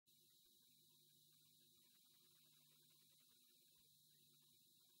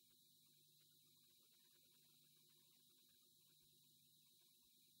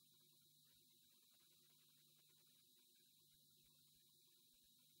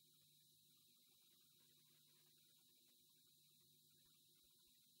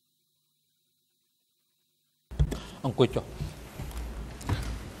អង្គុយចុះ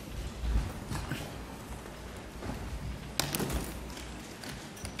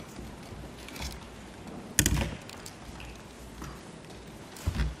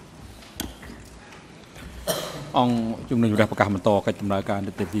អង្គជំនុំជម្រះប្រកាសបន្តកិច្ចដំណើរការ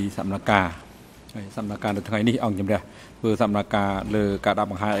នីតិវិធីសកម្មការហើយសកម្មការនៅថ្ងៃនេះអង្គជំរះធ្វើសកម្មការលើការដាក់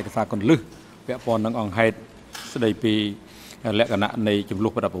បង្ហាញឯកសារគន្លឹះពាក់ព័ន្ធនឹងអង្គហេតុស្ដីពីលក្ខណៈនៃចំនួ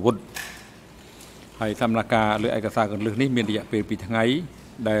នប្រដាប់អាវុធហើយសកម្មការលើឯកសារគន្លឹះនេះមានរយៈពេល2ថ្ងៃ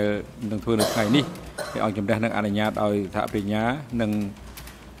ដែលនឹងធ្វើនៅថ្ងៃនេះហើយអង្គជំរះនឹងអនុញ្ញាតឲ្យសហប្រញ្ញានិង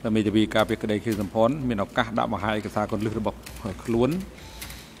មេធាវីការពារក្តីខៀវសំផនមានឱកាសដាក់បង្ហាញឯកសារគន្លឹះរបស់ខ្លួន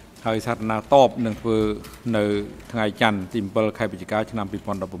ហើយសាធារណតបនឹងធ្វើនៅថ្ងៃច័ន្ទទី7ខែវិច្ឆិកាឆ្នាំ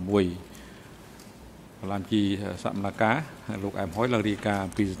2016បលានជីសកម្មការលោកអែមហុយឡើងរាយការណ៍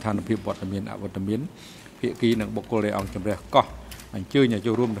ពីស្ថានភាពវត្តមានអវត្តមានភាគីនិងបុគ្គលដែលអង្គជំរះកោះអញ្ជើញឲ្យ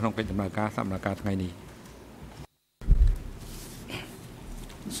ចូលរួមក្នុងកិច្ចដំណើរការសកម្មការថ្ងៃនេះ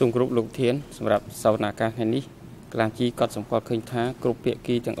សូមគោរពលោកធានសម្រាប់សវនកម្មថ្ងៃនេះកលាជីក៏សម្គាល់ឃើញថាគ្រប់ភា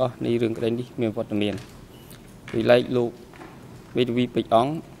គីទាំងអស់នៃរឿងក្តីនេះមានវត្តមានវិល័យលោកមេធាវីពេជ្រអង្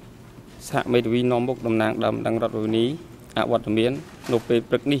គសហមេធាវីនាំមុខតំណាងដើមដឹងរដ្ឋវិនីអវត្តមាននៅពេល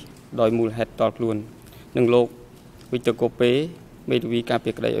ព្រឹកនេះដោយមូលហេតុតល់ខ្លួននិងលោកវិទ្យាកូពេមេធាវីការពា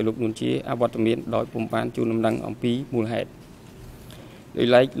រក្តីឲ្យលោកនួនជាអវត្តមានដោយពុំបានជូនដំណឹងអំពីមូលហេតុដោយ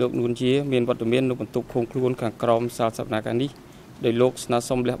ឡែកលោកនួនជាមានវត្តមាននៅបន្ទប់ឃុំខ្លួនខាងក្រោមសាលសវនកម្មនេះដោយលោកស្នើ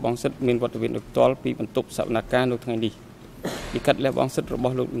សុំលះបង់សិទ្ធិមានវត្តមានដោយផ្ទាល់ពីបន្ទប់សវនកម្មនៅថ្ងៃនេះលិខិតលះបង់សិទ្ធិរប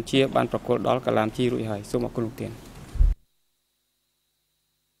ស់លោកនួនជាបានប្រកល់ដល់កាឡាមជីរួចហើយសូមអរគុណលោកទាន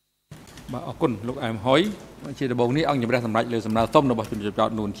បាទអរគុណលោកអែមហុយជាដំបូងនេះអង្គជំរះសម្ដេចលើសំណើសុំរបស់ជំនុំជម្រះ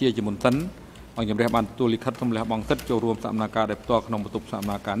នួនជាជាមុនសិនអង្គជំរះបានទទួលលិខិតសុំលះបង់សិទ្ធិចូលរួមសកម្មភាពដែលផ្ទាល់ក្នុងបន្ទប់សកម្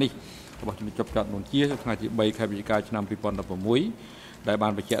មភាពនេះរបស់ជំនុំជម្រះនួនជាថ្ងៃទី3ខែវិច្ឆិកាឆ្នាំ2016ដែលបា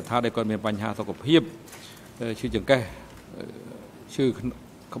នបញ្ជាក់ថាដែលគាត់មានបញ្ហាសុខភាពឈឺចង្កេះឈឺ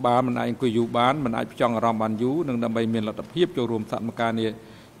ក្បាលមិនអាចអង្គុយយូរបានមិនអាចផ្ចង់អារម្មណ៍បានយូរនិងដើម្បីមានលទ្ធភាពចូលរួមសកម្មភាពនេះ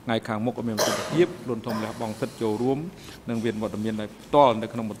ថ្ងៃខាងមុខក៏មានប្រសិទ្ធភាពលន់ធំលះបង់សិទ្ធិចូលរួមនិងមានវត្តមានដោយផ្ទាល់នៅ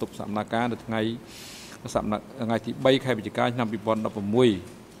ក្នុងបន្ទប់សកម្មភាពនៅថ្ងៃទី3ខែវិច្ឆិកាឆ្នាំ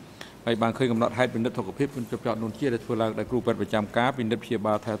2016ហើយបានឃើញកំណត់ហេតុពិនិត្យសុខភាពជនជាប់ចោតនួនជាដែលធ្វើឡើងដោយគ្រូពេទ្យប្រចាំការពិនិត្យព្យា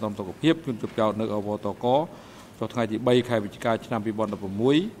បាលថែទាំសុខភាពជនជាប់ចោតនៅអវតកចុះថ្ងៃទី3ខែវិច្ឆិកាឆ្នាំ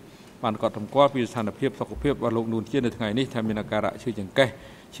2016បានកត់សម្គាល់ពីស្ថានភាពសុខភាពរបស់លោកនួនជានៅថ្ងៃនេះថាមានអាការៈឈឺចង្កេះ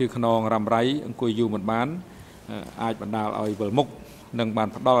ឈឺខ្នងរ៉ាំរ៉ៃអង្គុយយូរមិនបានអាចបណ្ដាលឲ្យវិលមុខនិងបាន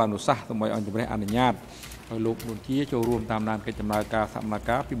ផ្ដល់អនុសាសន៍ដើម្បីអង្គជំរះអនុញ្ញាតឲ្យលោកនួនជាចូលរួមតាមដានកិច្ចដំណើរការសកម្ម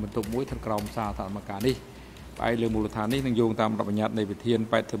ភាពពីបន្ទប់មួយទៅក្រោមសាលសកម្មភាពនេះផ្អែកលើមូលដ្ឋាននេះនឹងយោងតាមរដ្ឋបញ្ញត្តិនៃវិធាន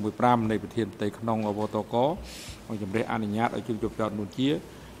815នៃវិធានផ្ទៃក្នុងអវតកអង្គជំរះអនុញ្ញាតឲ្យជនជាប់ចោតនួនជា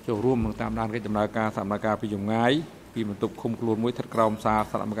ចូលរួមនឹងតាមដានកិច្ចដំណើរការសកម្មភាពពីចម្ងាយពីបន្ទប់ឃុំខ្លួនមួយស្ថិតក្រោមសាល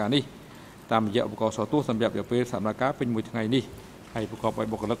សកម្មភាពនេះតាមរយៈឧបករណ៍សោទស្សន៍សម្រាប់រយៈពេលសកម្មភាពពេញមួយថ្ងៃនេះហើយប្រកបដោយ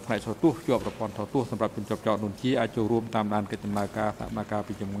បុគ្គលិកផ្នែកសោទស្សន៍ជាប់ប្រព័ន្ធសោទស្សន៍សម្រាប់ជនជាប់ចោតនួនជាអាចចូលរួមតាមដានកិច្ចដំណើរការសកម្មភាព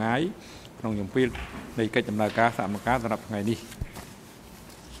ពីចម្ងាយក្នុងជំពីលនៃកិច្ចដំណើរការសកម្មភាពសម្រាប់ថ្ងៃនេះ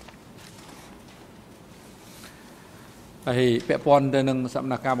ហើយពាក់ព័ន្ធទៅនឹងសកម្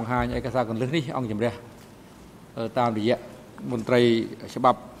មភាពបង្ហាញឯកសារគន្លឹះនេះអង្គជំរះតាមរយៈមន្ត្រីច្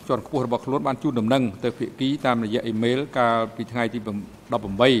បាប់ជាន់ខ្ពស់របស់ខ្លួនបានជូនដំណឹងទៅភាគីតាមរយៈអ៊ីមែលកាលពីថ្ងៃទី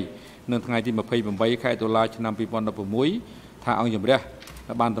18និងថ្ងៃទី28ខែតុលាឆ្នាំ2016ថាអង្គជំរះ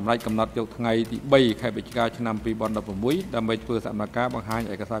បានសម្រេចកំណត់យកថ្ងៃទី3ខែវិច្ឆិកាឆ្នាំ2016ដើម្បីធ្វើសកម្មភាពបង្ហាញ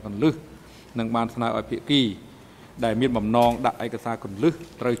ឯកសារគន្លឹះនិងបានស្នើឲ្យភាគីដែលមានបំណងដាក់ឯកសារគន្លឹះ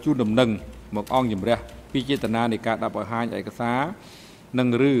ត្រូវជូនដំណឹងមកអង្គជំរះពីចេតនានៃការដាក់បង្ហាញឯកសារនិង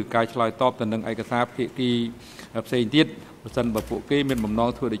ឬការឆ្លើយតបទៅនឹងឯកសារភាគីផ្សេងទៀតប្រសិនបើពួកគេមានបំណង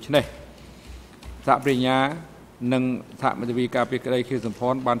ធ្វើដូច្នេះសហប្រញ្ញានិងសហមេធាវីការពារក្តីខៀវសំផ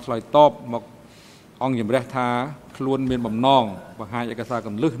នបានឆ្លើយតបមកអង្គជំរះថាខ្លួនមានបំណងបង្ហាញឯកសារគ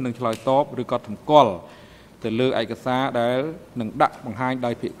ន្លឹះនិងឆ្លើយតបឬក៏សម្គាល់ទៅលើឯកសារដែលនឹងដាក់បង្ហាញ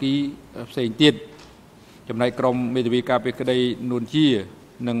ដោយភាគីផ្សេងទៀតចំណែកក្រុមមេធាវីការពារក្តីនួនជា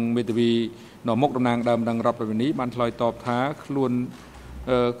និងមេធាវីនៅមុខតំណាងដើមដឹងរដ្ឋប្រវេណីបានឆ្លើយតបថាខ្លួន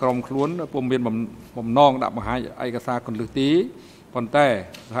ក្រុមខ្លួនពុំមានបំណងដាក់បង្ហាញឯកសារគន្លឹះទេប៉ុន្តែ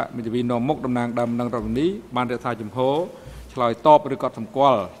សហមេធាវីនៅមុខតំណាងដើមដឹងរដ្ឋប្រវេណីបានរក្សាជំហរឆ្លើយតបឬក៏សម្គា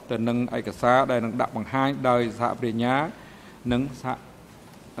ល់ទៅនឹងឯកសារដែលនឹងដាក់បង្ហាញដោយសហប្រញ្ញានិង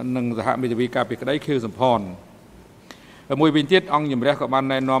សហមេធាវីការពារក្តីខៀវសំផនមួយវិញទៀតអង្គជំរះក៏បាន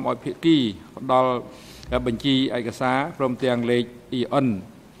ណែនាំឲ្យភាគីផ្ដល់បញ្ជីឯកសារព្រមទាំងលេខ EN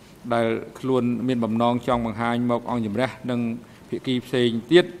ដែលខ្លួនមានបំណងចង់បង្ហាញមកអង្គជំរះនិងភាគីផ្សេង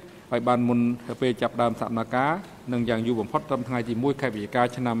ទៀតឲ្យបានមុនពេលចាប់ដើមសកម្មភាពនិងយ៉ាងយូរបំផុតត្រឹមថ្ងៃទី1ខែវិច្ឆិកា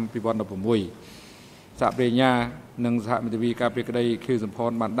ឆ្នាំ2016សហប្រញ្ញានិងសហមេធាវីការពារក្តីខៀវសំផ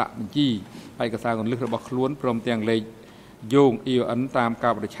នបានដាក់បញ្ជី ឯកសារគន្លឹះរបស់ខ្លួនព្រមទាំងលេខយោង EON តាមកា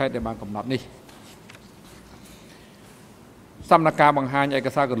របរិច្ឆេទដែលបានកំណត់នេះសំណាក់ការបង្ហាញឯក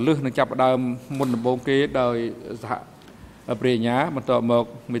សារគន្លឹះនឹងចាប់ផ្ដើមមុនដំបូងគេដោយសហព្រះញ្ញាបន្ទាប់មក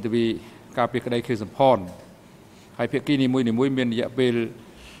មេធាវីការពារក្តីខៀវសំផនហើយភាគីនីមួយមានរយៈពេល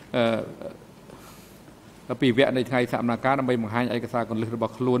ពីវគ្គនៃថ្ងៃសកម្មភាពដើម្បីបង្ហាញឯកសារគន្លឹះរប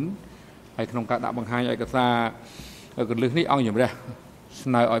ស់ខ្លួនហើយក្នុងការដាក់បង្ហាញឯកសារគន្លឹះនេះអង្គជំរះស្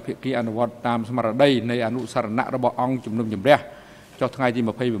នើឲ្យភាគីអនុវត្តតាមស្មារតីនៃអនុសារណៈរបស់អង្គជំនុំជម្រះចុះថ្ងៃទី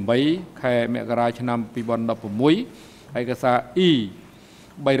28ខែមករាឆ្នាំ2016ឯកសារ E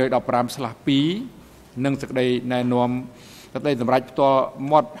 315/2 និងសេចក្តីណែនាំសេចក្តីសម្រេចផ្ទាល់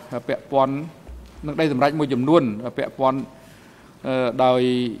មាត់ពាក់ព័ន្ធនឹងដីសម្រេចមួយចំនួនពាក់ព័ន្ធដោយ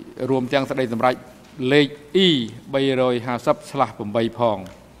រួមទាំងសេចក្តីសម្រេចលេខ E 350/8 ផង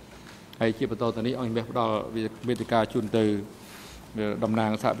ហើយជាបន្តទៅនេះអង្គជំរះផ្ដល់វេទិកាជូនទៅតំណាង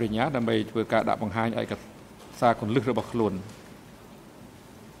សហប្រញ្ញាដើម្បីធ្វើការដាក់បង្ហាញឯកសារគន្លឹះរបស់ខ្លួន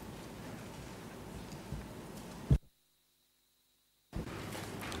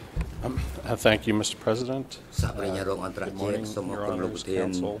Thank you, Mr. President. Good morning, Your Honors,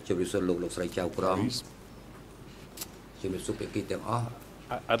 Council.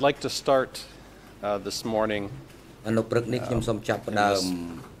 I'd like to start this morning the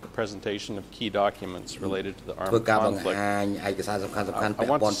presentation of key documents related to the armed conflict. I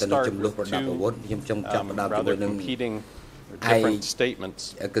want to start with two rather competing or different statements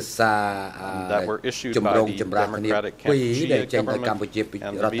that were issued by the Democratic Kampuchea government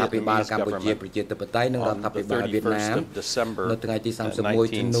and the Vietnamese government on the 31st of December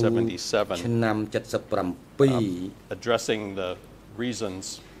 1977, addressing the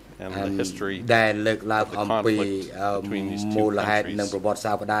reasons and the history of the conflict between these two countries.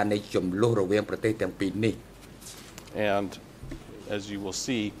 And as you will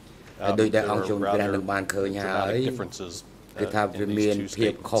see, there are rather dramatic differences in these two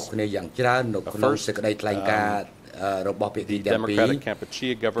statements. First, the Democratic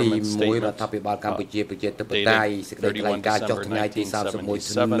Kampuchea government statement dated 31 December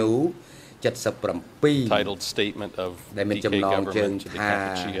 1977, titled Statement of DK Government to the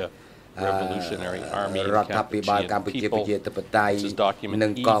Kampuchea Revolutionary Army and Kampuchean People, which is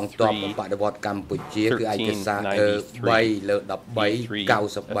document E3 1393, E3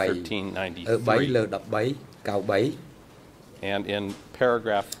 1393, and in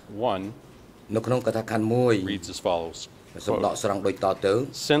paragraph 1 reads as follows.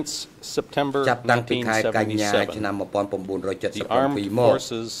 Since September 1977, the armed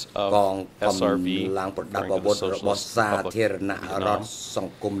forces of SRV, the Socialist Republic of Vietnam,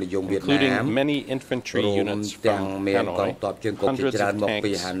 including many infantry units from Hanoi, hundreds of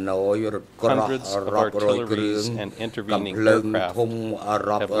tanks, hundreds of artilleries and intervening aircraft,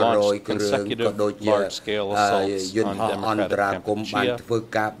 have launched consecutive large-scale assaults on Democratic Kampuchea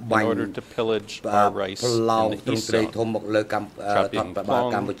in order to pillage our rice in the East Zone, trapping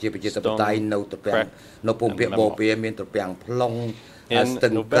Plong, Stone, Crack, and Memo. In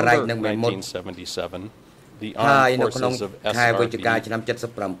November 1977, the armed forces of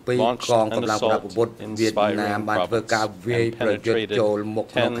SRV launched an assault in Svay Rieng province and penetrated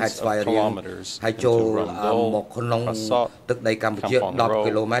tens of kilometers into Rung Dol, Prasat,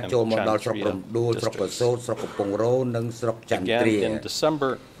 Kampong Ro, and Chantria districts. Again, in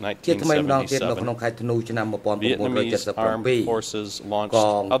December 1977, Vietnamese armed forces launched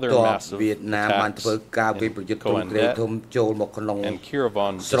other massive attacks in Coan Det and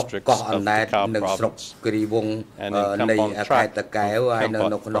Kiravon districts of the Cao province, and in Kampong Trak of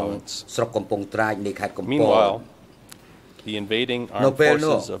Kampot province. Meanwhile, the invading armed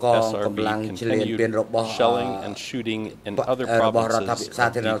forces of SRV continued shelling and shooting in other provinces of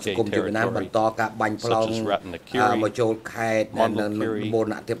DK territory, such as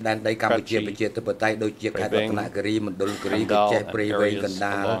Ratnakiri, Mondulkiri, Krachi, Preveng, Kandal, and areas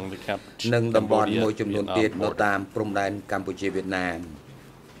along the Cambodia-Vietnam border.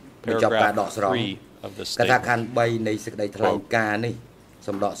 Paragraph 3 of the statement. Quote,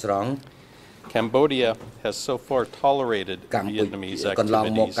 Cambodia has so far tolerated Vietnamese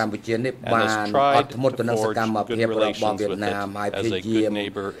activities and has tried to forge good relations with it as a good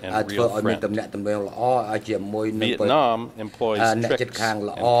neighbor and real friend. Vietnam employs tricks and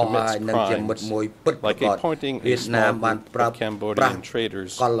commits crimes, like appointing a small group of Cambodian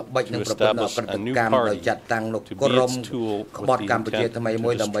traders to establish a new party to be its tool with the intent to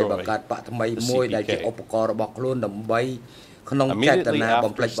destroy the CPK. Immediately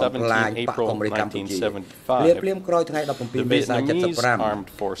after 17 April 1975, the Vietnamese armed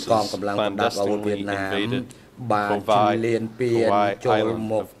forces clandestinely invaded Kovai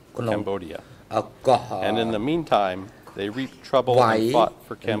Island of Cambodia. And in the meantime, they reaped trouble and fought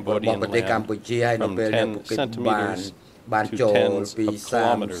for Cambodian land from 10 centimeters to tens of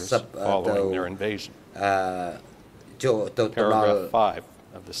kilometers following their invasion. Paragraph 5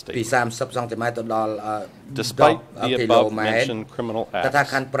 of the statement. Despite the above-mentioned criminal acts,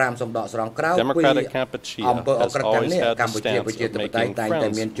 Democratic Kampuchea has always had the stance of making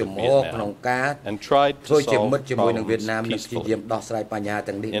friends with Vietnam and tried to solve problems peacefully. In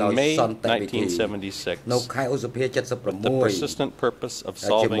May 1976, with the persistent purpose of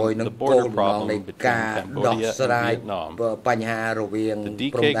solving the border problem between Cambodia and Vietnam, the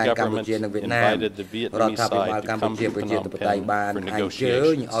DK government invited the Vietnamese side to come to Phnom Penh for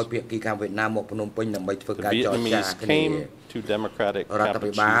negotiations. The Vietnamese came to Democratic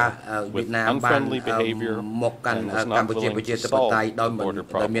Kampuchea with unfriendly behavior and was not willing to solve the border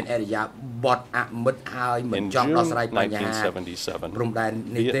problem. In June 1977,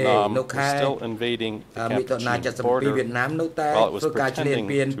 Vietnam was still invading the Kampuchean border while it was pretending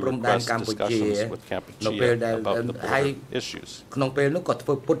to request discussions with Kampuchea about the border issues.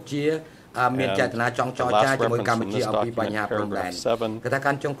 And the last reference from this document, paragraph 7, with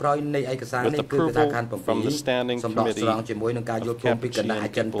approval from the Standing Committee of Kampuchean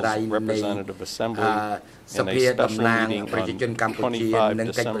People's Representative Assembly in a special meeting on 25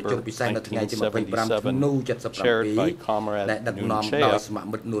 December 1977, chaired by Comrade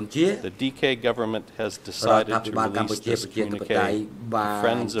Nuon Chea, the DK government has decided to release this communique to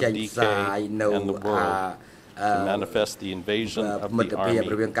friends of DK and the world to manifest the invasion of the army of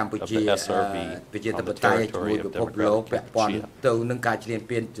the SRB on the territory of Democratic Kampuchea. The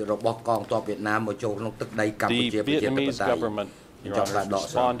Vietnamese government, Your Honor,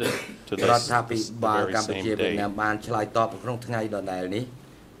 responded to this the very same day.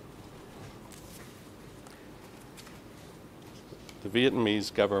 The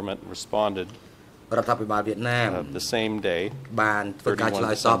Vietnamese government responded the same day, 31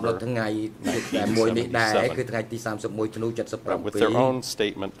 December 1977, with their own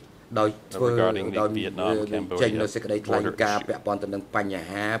statement regarding the Vietnam-Cambodia border issue.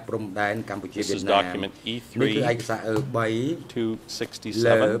 This is document E3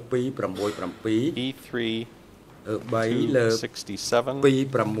 267, E3 267,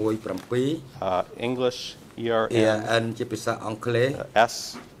 English ERN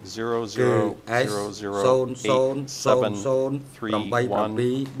S00008731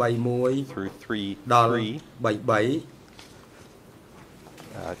 through 33,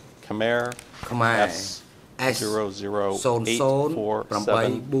 Khmer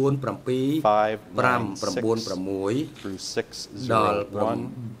S00847596 through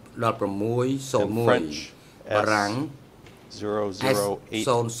 601, and French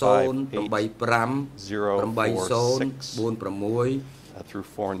S00858046 through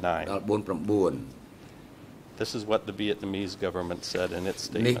 49. This is what the Vietnamese government said in its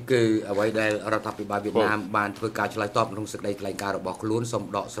statement. Quote,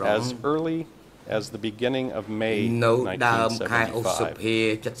 as early as the beginning of May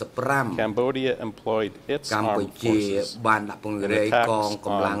 1975, Cambodia employed its armed forces in attacks on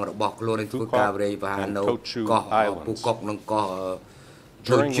Phuket and Kochu Islands,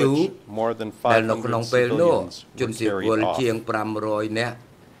 during which more than 500 civilians were carried off,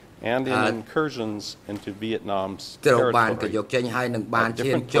 and in incursions into Vietnam's territory at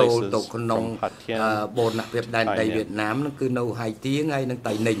different places from Ha Tien to Tai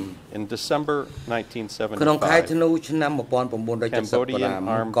Ninh. In December 1975, Cambodian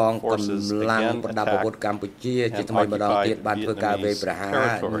armed forces again attacked and occupied Vietnamese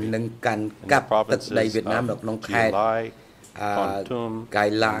territory in the provinces of Gia Lai, Kon Tum,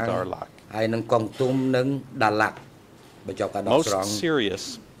 and Dar Lak. Most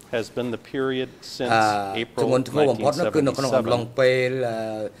serious has been the period since April 1977,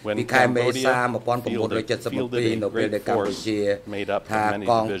 when Cambodia fielded a great force made up of many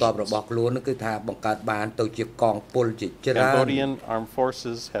divisions. Cambodian armed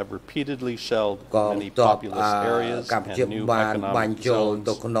forces have repeatedly shelled many populous areas and new economic zones,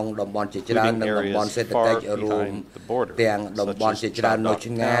 including areas far behind the border, such as Cha Dok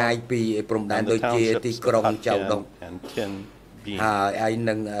Town and the townships of Ha Tien and Tin Binh. These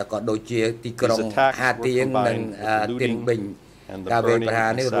attacks were combined with looting and the burning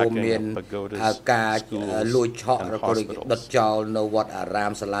and sacking of pagodas, schools, and hospitals.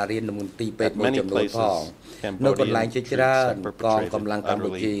 At many places, Cambodian troops have perpetrated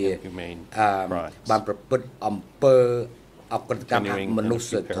utterly inhumane crimes. Continuing in a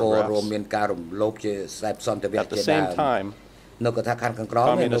few paragraphs. At the same time, នៅកថាខាងខាងក្រោម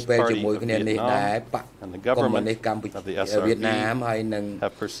នៅពេលជាមួយគ្នានេះដែរបកកុម្មុយនីសកម្ពុជាវៀតណាមហើយនឹង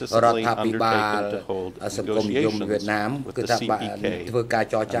រដ្ឋាភិបាលសង្គមនិយមវៀតណាមគឺថាធ្វើការ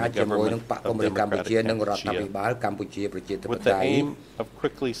ចរចាជាមួយនឹងបកកុម្មុយនីសកម្ពុជានិងរដ្ឋាភិបាលកម្ពុជាប្រជាធិបតេយ្យ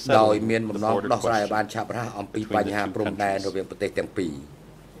ដោយមានបំណងដោះស្រាយបានឆាប់រហ័សអំពីបញ្ហាព្រំដែនរវាងប្រទេសទាំងពីរ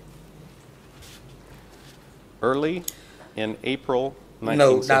Early in April នៅ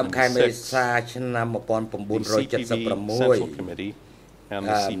ដើមខែមេសាឆ្នាំ1976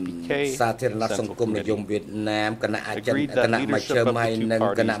 សាធារណរដ្ឋសង្គមនិយមវៀតណាមគណៈអចិន្ត្រគណៈមជ្ឈិមហើយនិង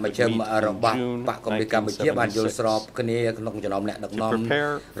គណៈមជ្ឈិមរបស់បកកុម្មុយនីសកម្ពុជាបានយល់ស្របគ្នាក្នុងចំណោមអ្នកដឹកនាំ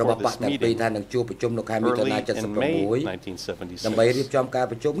របស់បកទាំងពីរថានឹងជួបប្រជុំនៅខែមិថុនា76ដើម្បីរៀបចំការ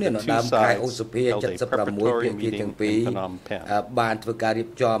ប្រជុំនេះនៅដើមខែឧសភា76ភាគីទាំងពីរបានធ្វើការរៀប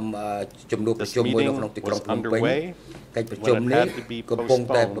ចំជំនួបប្រជុំមួយនៅក្នុងទីក្រុងភ្នំពេញកិច្ចប្រជុំនេះកំពុង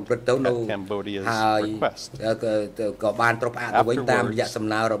តែប្រព្រឹត្តទៅនៅហើយក៏បានត្រកផ្អាកទៅវិញតាមរយៈសំ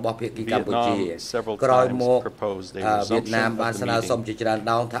ណើរបស់ភាគីកម្ពុជាក្រោយមកវៀតណាមបានស្នើសុំជាច្រើន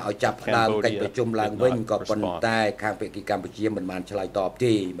ដងថាឲ្យចាប់ផ្ដើមកិច្ចប្រជុំឡើងវិញក៏ប៉ុន្តែខាងភាគីកម្ពុជាមិនបានឆ្លើយតប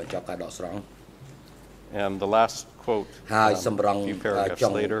ទេបញ្ចប់ការដកស្រង់ And the last quote ហើយសម្រងចុ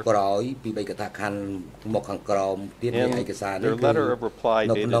ងក្រោយពីបីកថាខណ្ឌមកខាងក្រោមទៀតនៃឯកសារនេះគឺ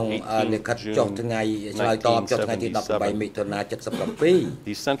នៅក្នុងលិខិតចុះថ្ងៃឆ្លើយតបចុះថ្ងៃទី18មិថុនា77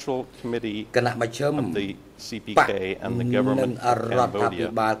 The Central Committee គណៈមជ្ឈិម CPK and the government of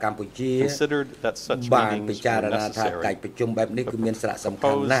Cambodia considered that such meetings were necessary,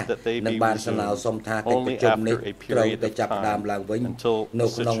 proposed that they be resumed only after a period of time until the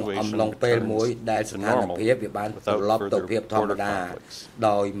situation returns to normal without further border conflicts.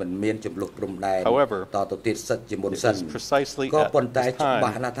 However, it is precisely at this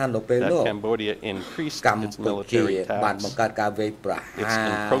time that Cambodia increased its military attacks, its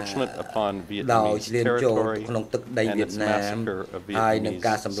encroachment upon Vietnamese territory, ក្នុងទឹកដីវៀតណាមហើយនឹង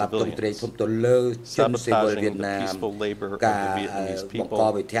ការសម្លាប់ទន្ទ្រាយធំទលើជនស៊ីវិលវៀតណាមការបង្ក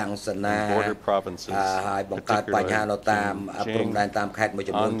វិធានសនាហើយបង្កើតបញ្ហានៅតាមព្រំដែនតាមខេត្តមួយ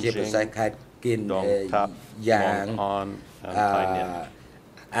ចំនួនជាពិសេសខេត្តគៀនយ៉ាង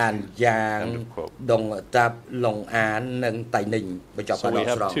អានយ៉ាងដងតាប់ឡុងអាននិងតៃninhបញ្ចប់ការដក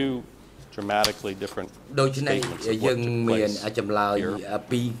ស្រង់ dramatically different ដូច្នេះយើងមានចម្លើយ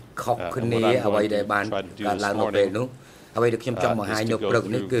ពីរខុសគ្នាអ្វីដែលបានកើតឡើងនៅពេលនោះអ្វីដែលខ្ញុំចង់បង្ហាញនៅព្រឹក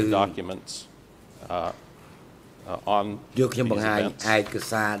នេះគឺយកខ្ញុំបង្ហាញឯក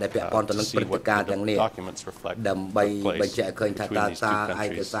សារដែលពាក់ព័ន្ធទៅនឹងព្រឹត្តិការណ៍ទាំងនេះដើម្បីបញ្ជាក់ឃើញថាតើឯ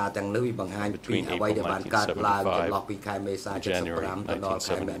កសារទាំងនេះវាបង្ហាញពីអ្វីដែលបានកើតឡើងចន្លោះពីខែមេសា75ទៅដល់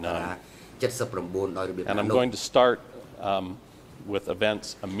ខែមករា79ដោយរបៀបនោះ with events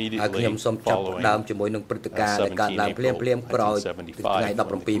immediately following ដើមជាមួយនឹងព្រឹត្តិការណ៍ដែលកើតឡើងភ្លាមក្រោយថ្ងៃ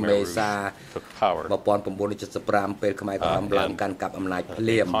17មេសា1975ពេលខ្មែរក្រហមឡើងកាន់កាប់អំណាចភ្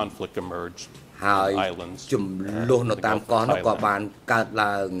លាមហើយចំនួននៅតាមកោះនោះក៏បានកើត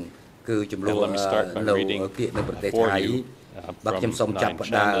ឡើងគឺចំនួននៅគៀកនៅប្រទេសថៃបាទខ្ញុំសូមចាប់ផ្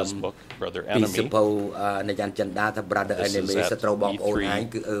ដើមពីសភៅនៃយ៉ាងចិន្តាថា Brother Enemy សត្រូវបងប្អូនឯង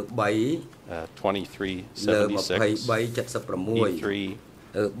គឺ3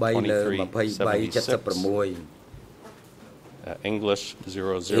 2376 English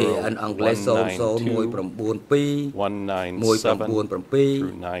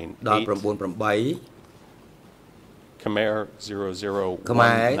 00192197 ដល់ Khmer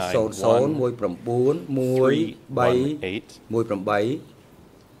 001918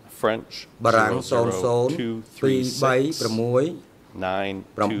 French បារាំង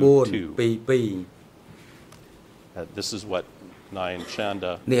00236922 This is what Nayan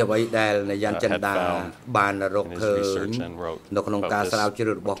Chanda នេះអ្វីដែលនាយចន្ទាបានរកឃើញនៅក្នុងការស្រាវជ្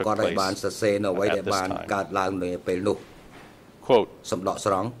រាវរបស់គាត់ហើយបានសរសេរនៅអ្វីដែលបានកើតឡើងនៅពេលនោះ Quote សំដក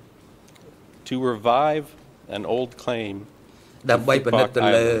ស្រង់ To revive an old claim ដើម្បីពិនិត្យទៅ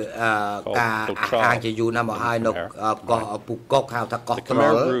លើការអះអាងជាយូរណាស់មកហើយនៅកោះពូកុកហៅថាកោះត្រ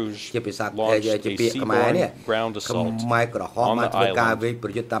ល់ជាភាសាជាពាក្យខ្មែរនេះខ្មែរក្រហមបានធ្វើការវាយប្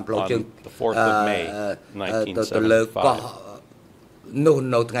រយុទ្ធតាមផ្លូវជើងទៅលើកោះនោះ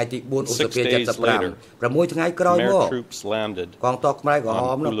នៅថ្ងៃទី4ឧសភា75 6ថ្ងៃក្រោយមកកងទ័ពខ្មែរក្រហ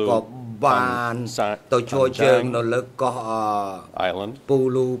មនោះក៏បានទៅជួយជើងនៅលើកោះពូ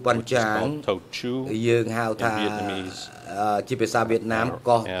លូប៉ាន់ចាងយើងហៅថាជាភាសាវៀតណាម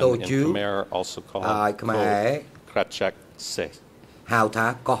កោះតូជូហើយខ្មែរហៅថា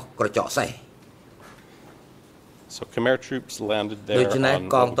កោះក្រចកសេះ So Khmer troops landed there on the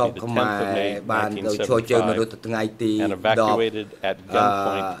 10th of May 1975 and evacuated at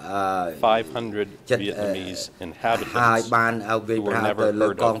gunpoint 500 Vietnamese inhabitants who were never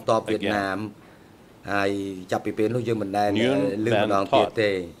heard of again. ហើយចាប់ពីពេលនោះយើងមិនដែលលឺម្ដងទៀត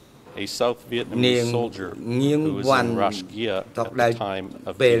ទេ a South Vietnamese soldier who was in Rashgia at the time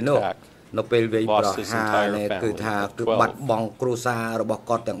of the attack នៅពេលវាយប្រហារនេះគឺថាគឺបាត់បង់គ្រួសាររបស់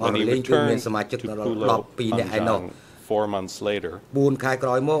គាត់ទាំងអស់រលីងគឺមានសមាជិក12នាក់ឯណោះ 4 months later 4 ខែក្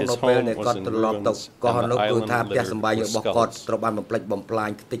រោយមកនៅពេលដែលគាត់ត្រឡប់ទៅកោះនោះគឺថាផ្ទះសម្បែងរបស់គាត់ត្រូវបានបំផ្លិចបំផ្លាញ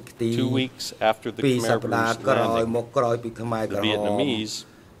ខ្ទេចខ្ទី 2 weeks after the Khmer សប្តាហ៍ក្រោយមកក្រោយពីខ្មែរក្រហម Vietnamese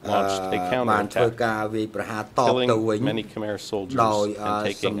launched a counterattack, killing many Khmer soldiers and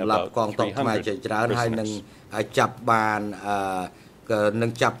taking about 300 prisoners.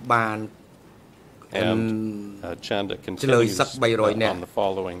 And Chanda continues on the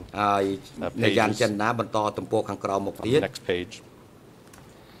following pages. Next page.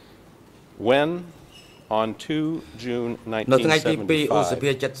 When on 2 June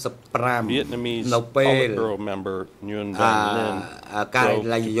 1975, Vietnamese Politburo member Nguyen Van Linh drove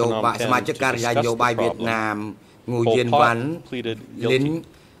to Phnom Penh to discuss the problem. Pol Pot pleaded guilty.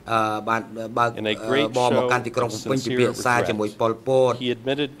 In a great show of sincere regret, he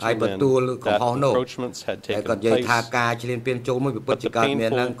admitted to Lin that encroachments had taken place,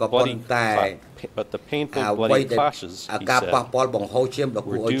 but the painful bloody clashes, he said,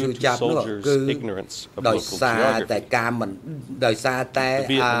 were due to soldiers' ignorance of local geography. The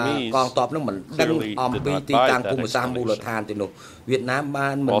Vietnamese clearly did not buy that explanation.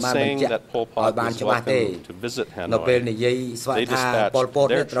 While saying that Pol Pot was welcome to visit Hanoi, they dispatched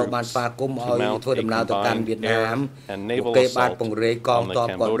their troops to mount a combined air and naval assault on the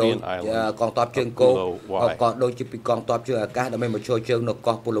Cambodian island of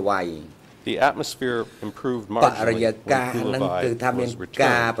Pulo Wai. The atmosphere improved marginally when Pulo Wai was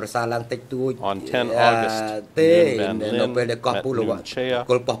returned. On 10 August, Nguyen Van Linh met Nguyen Chea,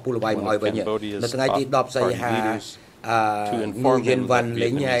 one of Cambodia's top party leaders, to inform him that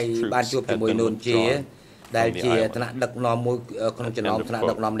Vietnamese troops had been withdrawn from the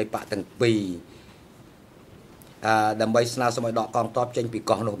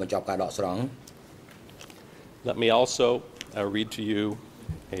island. Let me also read to you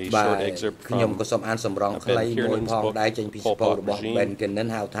a short excerpt from Ben Kiernan's book, Pol Pot Regime. Ben Kiernan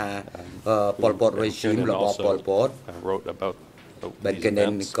wrote about these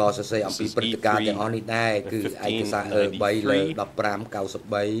events. This is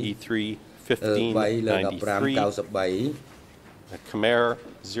E3 1593, Khmer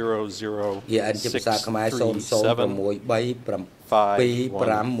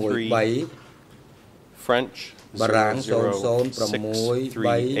 00637, French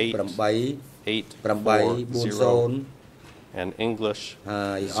 00638 and English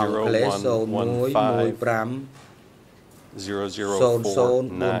 0115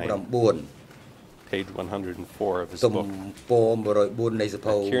 0049. Page 104 of his book.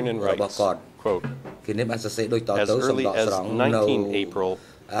 Kiernan writes, quote, as early as 19 April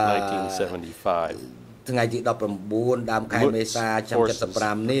 1975, Mut's forces,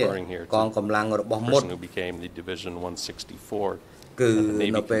 referring here to the person who became the Division 164 and the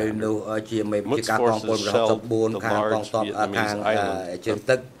Navy commander, Mut's forces shelled the large Vietnamese island of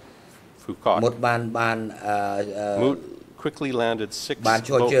Phuket. Mut quickly landed 6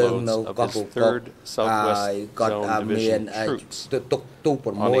 boatloads of his 3rd Southwest Zone Division troops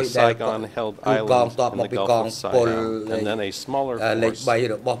on a Saigon-held island in the Gulf of Siam, and then a smaller force on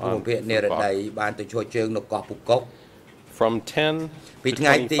Phuket. From 10 to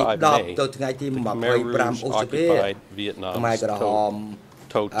 25 May, the Khmer Rouge occupied Vietnam's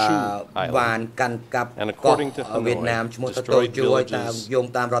To Chu Island, and according to Hanoi, destroyed villages,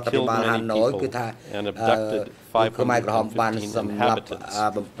 killed many people, and abducted 515 inhabitants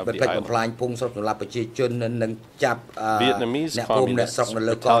of the island. Vietnamese communists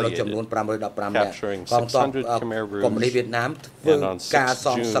retaliated, capturing 600 Khmer Rouge, and on 6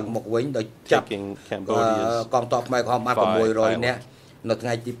 June, taking Cambodia's 5 islands.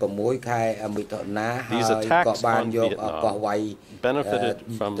 These attacks on Vietnam benefited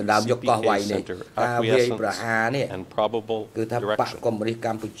from CPK Center acquiescence and probable direction.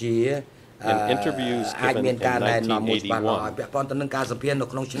 In interviews given in 1981,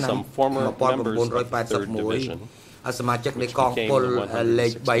 some former members of the 3rd Division, which became the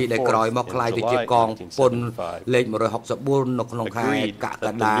 164th in July 1975, agreed that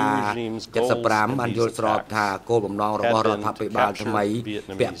the new regime's goals in these attacks had been to capture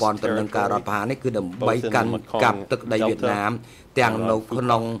Vietnamese territory, both in the Mekong Delta and on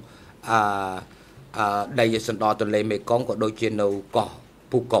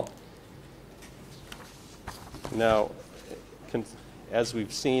Phuket. Now, as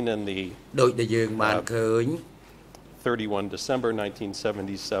we've seen in the 31 December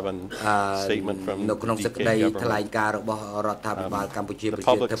 1977 statement from the DK government, the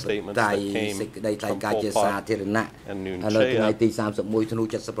public statements that came from Pol Pot and Noon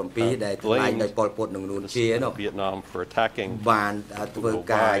Chea blamed Vietnam for attacking without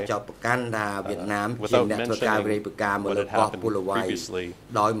mentioning what had happened previously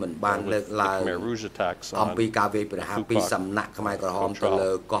with the Khmer Rouge attacks on the Phuoc.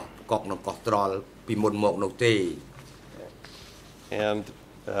 And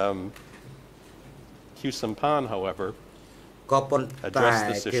Khieu Samphan, however, addressed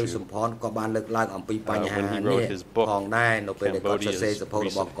this issue when he wrote his book, Cambodia's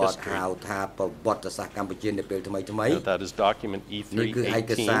Recent History. That is document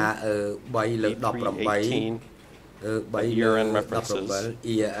E318, year-end references,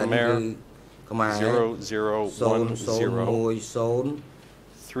 Khmer 0010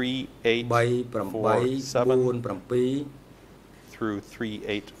 3847 through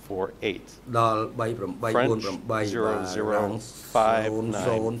 3848. French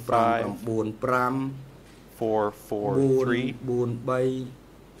 00595 443.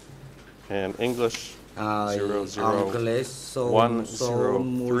 And English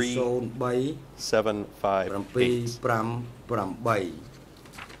 00103 758.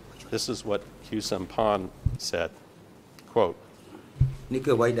 This is what Khieu Samphan said, quote, "Here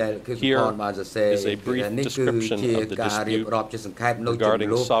is a brief description of the dispute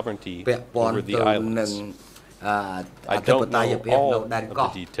regarding sovereignty over the islands. I don't know all of the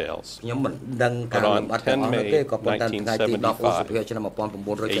details, but on 10 May 1975, a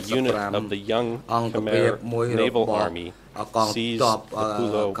unit of the young Khmer Naval Army seized the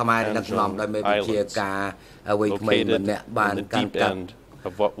Pulo Panjang Islands, located in the deep end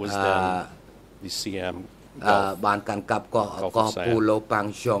of what was then the Siam Gulf of Siam.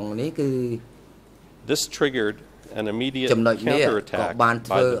 This triggered an immediate counterattack by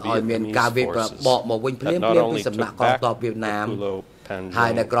the Vietnamese forces that not only took back the Pulo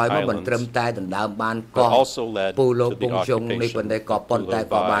Panjang Islands, but also led to the occupation of Pulo Vai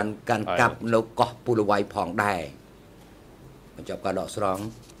Island.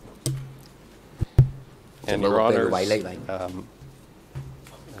 And Your Honors,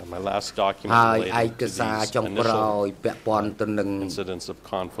 my last document related to these initial incidents of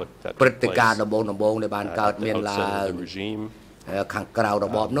conflict that took place at the outset of the regime.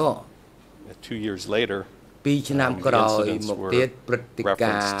 2 years later, the incidents were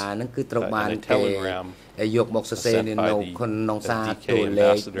referenced in a telegram sent by the DK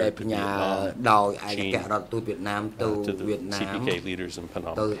ambassador to Vietnam, to the CPK leaders in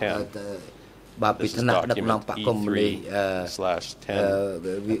Phnom Penh. This is document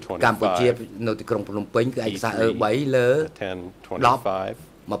E3/1025, E3/1025,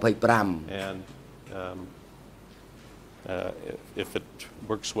 and if it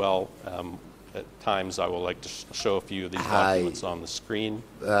works well, at times I will like to show a few of these documents on the screen.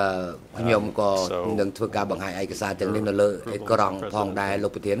 My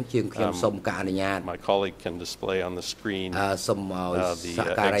colleague can display on the screen the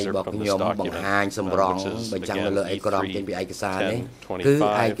excerpt from this document, which is again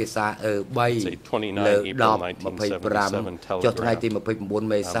E3/1025. It's a 29 April 1977 telegram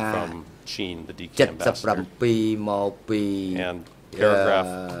from Chin, the DK ambassador. And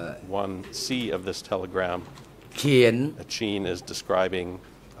paragraph 1C of this telegram, Chin is describing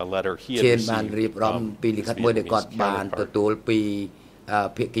a letter he had received from his Vietnamese counterpart.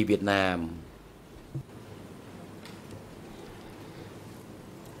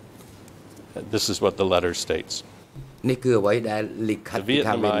 This is what the letter states. The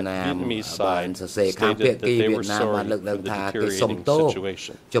Vietnamese side stated that they were sorry for the deteriorating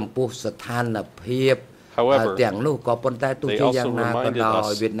situation. However, they also reminded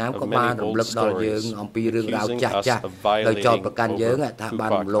us of many old stories accusing us of violating over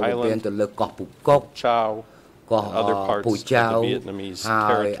Phuoc Island, Phuoc Chau, and other parts of the Vietnamese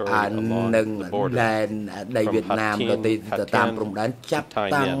territory along the border, from Hat Tien to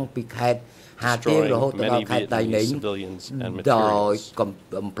Tai Nguyen, destroying many Vietnamese civilians and materials,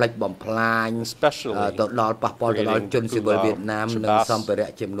 especially creating the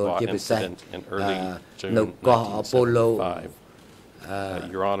Chabas incident in early June 1975.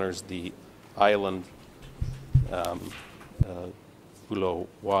 Your Honors, the island Pulo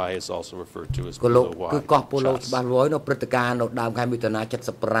Vai is also referred to as Pulo Vai.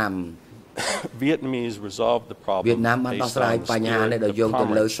 Vietnamese resolved the problem based on the spirit of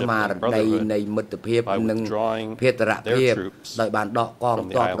comradeship and brotherhood by withdrawing their troops from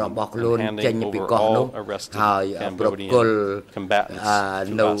the island and handing over all arrested Cambodian combatants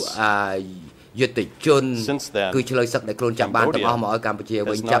to us. យុទ្ធជនគឺ Then, ឆ្លើយសឹកដែលខ្លួនចាប់បានទាំងអស់មកឲ្យកម្ពុជា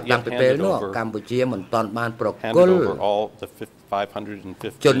វិញ has ចាប់ not តាំង yet ពីពេល handed នោះ over កម្ពុជាមិនទាន់បានប្រគ handed ល់ over all the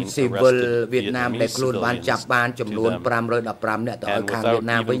ជន 515 ស៊ីវិល arrested វៀតណាមដែល Vietnamese ខ្លួនបាន ចាប់ civilians បានចំនួន to them, 515នាក់ទៅឲ្យ and ខាង without វៀត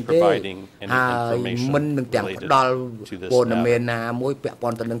ណាម even វិញទេ providing any ហើយ information មិននឹងទាំង related ផ្ដល់ to this ព័ត៌មាន matter. ណាមួយពាក់ព័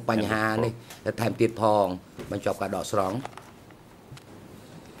ន្ធទៅនឹងបញ្ហានេះទៅថែមទៀតផងបញ្ចប់ការដកស្រង់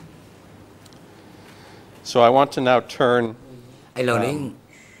So I want to now turn ឥឡូវនេះ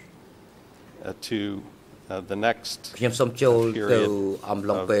to the next ខ្ញុំសូមចូលទៅ period អំ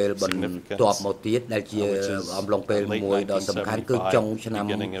ឡុងពេលបន្ទាប់មកទៀតដែលជា which is អំឡុងពេល late មួយដ៏សំខាន់គឺចុងឆ្នាំ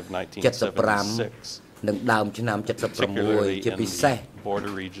beginning of 75 និងដើមឆ្នាំ particularly 76 ជា in ពិសេស the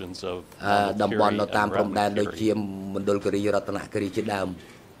border regions of តំបន់នៅតាម Montefiore ព្រំដែន and ដូចជា Ratnakiri. មណ្ឌលគិរីរតនគិរីជាដើម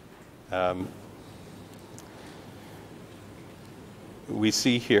We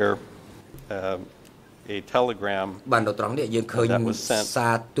see here a telegram បាននៅត្រង់នេះយើងឃើញ that was sent សា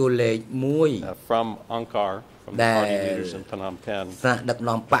រទូរលេខមួយ from Angkor, from the party leaders in Phnom Penh, ថ្នាក់ដឹក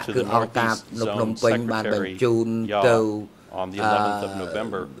នាំបក to គឺ the អង្គការ Northeast នៅភ្នំ Zone ពេញបានបញ្ជូន Secretary ទៅ Yaw on the 11th of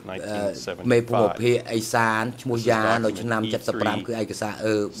November មេភូមិភាគ 1975. អេសានឈ្មោះយ៉ានៅឆ្នាំ 75 គឺឯកសារ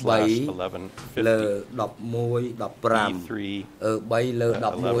3 លើ /1150 11 15 3 លើ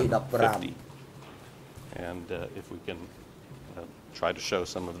 11 15 And if we can try to show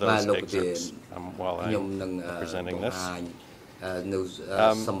some of បាទ those លោកប្រធាន excerpts while ខ្ញុំ I'm នឹង presenting បង្ this. ហាញនៅ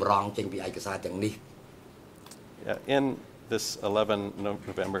សម្រងចេញពីឯកសារទាំងនេះ In this 11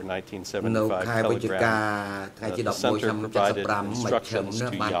 November នៅ 1975 ខែវិច្ឆិកា telegram, ថ្ងៃទី the 11 center ឆ្នាំ provided 75 មជ្ឈិម instructions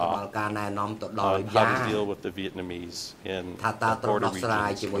នេះ to បានផ្ដល់ Yaw ការណែនាំទៅដល់ on how យ៉ា to deal with the Vietnamese in ថាតើ the ត្រូវ border ដោះស្រាយ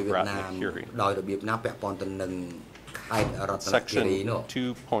regions ជាមួយ of វៀតណាម Ratnakiri. ដោយរបៀបណាពាក់ព័ន្ធទៅនឹងខេត្តរតនគិរី Section នោះ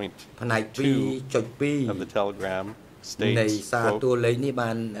ផ្នែក 2.2 of the 2.2 telegram នៃ states, សារទូរ quote, លេខនេះបា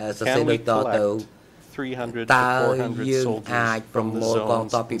នសរសេរ can ដូ we វតទៅ collect 300 តើ to 400 យើង soldiers អាចប្រ from មូ the លកង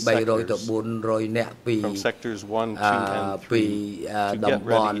zones ទ័ពពី and 300 ទៅ sectors 400 នាក់ពី from sectors 1, 2, and ពី 3 to តំ get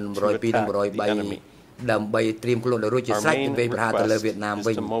បន់ ready to 102 និង attack the enemy. 103ដើម្បីត្រៀមខ្លួនឲ្យរួចជា Our ស្រេច main ដើម្បីប្រហារទៅលើវៀតណាម request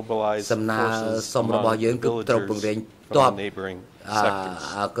វិញ is to mobilize សំណើ forces សុំរបស់ among យើងគឺត្រូវពង្រែង villagers ទ័ព from the neighboring sectors.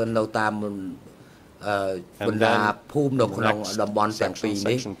 គឺនៅតាមបណ្ដាភូមិនៅក្នុងតំបន់ទាំងពីរ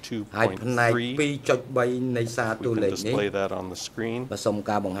នេះ Section ហើយផ្នែក 2.3 2.3 នៃសារទូ We លេ can ខនេះ display that on the screen. បើសូម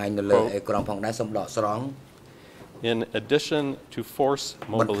ការបង្ហាញនៅលើ Quote, អេក្រង់ផងដែរសូមដកស្រង់ In addition to force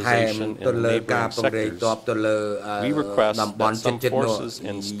បន្ថែម mobilization ទៅ in the លើការ neighboring ពង្រែង sectors, ទ័ពទៅលើ we request តំបន់ that some ជិតៗនោះ forces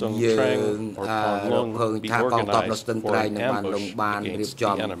in Stung យើ Treng ង or រក Konglung ឃើញ be ថាកងទ័ពនៅ organized ស្ទឹង for ត្រែង an នឹងបានលង ambush បានរៀប against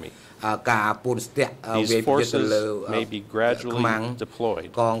ចំ the enemy. ការពួនស្ទាក់ These វាយទៅលើ forces may be gradually ខ្មាំង deployed.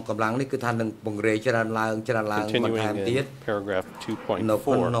 កងកម្លាំងនេះគឺថានឹងពង្រែងច្រើនឡើងបន្ថែម Continuing ទៀត in paragraph នៅ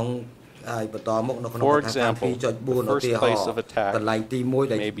ក្នុង 2.4, ហើយបន្តមកនៅក្នុង For កថា example, 2.4 the first place of attack កន្លែងទី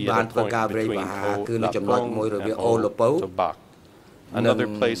1ដែល may be at បាន a ធ្វើការ point វាយ between ប្រហារ O គឺនៅចំណុច Lapong មួយរវាង and អូ O លពៅ to Bak. Another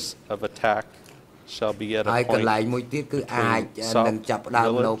place of attack shall be at ហើ a យកន្លែង point មួយទៀតគឺអាចនឹងចាប់ផ្ដើ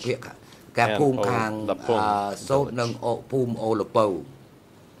មនៅភាគការភូមិខាងសូត្រនិងភូមិអូលពៅ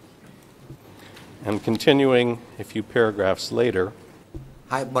and continuing a few paragraphs later.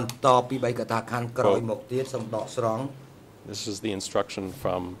 ហើយបន្តពី3កថាខណ្ឌក្រោយមកទៀតសូមដកស្រង់ This is the instruction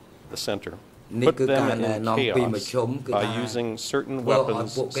from the center. នេះ Put គឺការ them ណែ in នាំពីមជ្ chaos ឈមគឺ by ថា using certain ធ្វើឲ្យ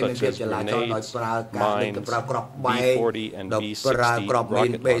weapons ពួកគេមាន such ភាព as ចលាចលដោយ grenades, ប្រើការដូចទៅប្រើ mines, ក្របបែក B-40 and ដោយប្រើ B-60 ក្របមី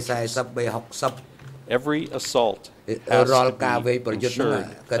ន rocket B40 launchers. B60 Every assault has រាល់ to ការវាយ be ប្រយុទ្ធនោះ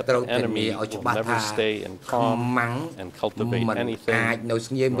ensured ក៏ that ត្រូវ the តែមាន enemy ឲ្យ will ច្បាស់ never ថា stay in ខ្មាំ calm ង and cultivate មិន anything អាចនៅ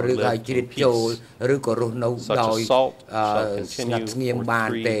ស្ងៀម nor ឬហើយ live ជ្រៀត in ចូល peace. ឬក៏រស់នៅ Such ដោយ assault shall ស្ងាត់ continue ស្ងៀម for បាន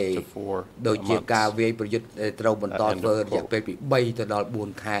ទេ 3 to 4 ដូចជាការ months. វាយប្រយុទ្ធត្រូវបន្ត End of ធ្វើរយៈ quote. ពេលពី3ទៅដល់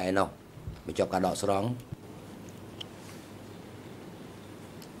4ខែឯណោះបញ្ចប់ការដកស្រង់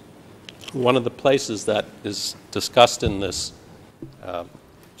One of the places that is discussed in this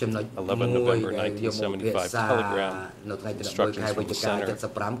ចំណុច 11 November 1975 telegram នៅថ្ងៃទី11 instructions ខែ from វិច្ឆិ the កា center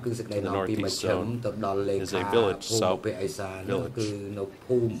 75គឺសេចក្តីនាំពីម Northeast ជ្ឈិម Zone ទៅដល់លេ is ខា a village, ភូមិ South ភាគឦសាន village. គឺនៅ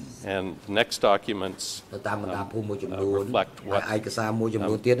ភូមិ and the next documents ទៅតាមបណ្ដាភូមិមួយចំនួន reflect ហើយ what ឯកសារមួយចំ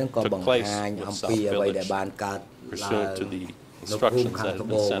នួនទៀតហ្នឹងក៏ took បង្ place ហាញ with អំ South ពីអ្វី Village ដែលបានកើតឡើង pursuant to the នៅភូមិ instructions ខាង that ត្ had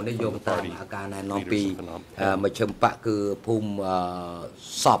បូ been ង sent នេះ from យោង the តាម party ការណែនាំពី leaders of Phnom Penh. មជ្ឈិមបកគឺភូមិ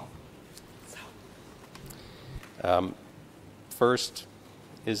សព First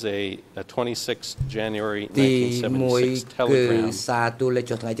is a 26 January ទី 1976 1គឺ telegram សារទូរលេខ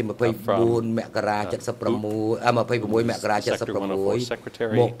ចុះថ្ងៃទី24មករា76 26មករា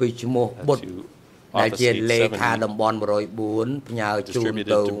76មកពីឈ្មោះបុត្រដែលជាលេខាតំបន់104ផ្ញើជូន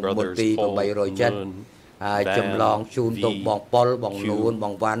ទៅមន្ទីរ807ហើយចម្លងជូនទៅបងប៉ុលបងនួនប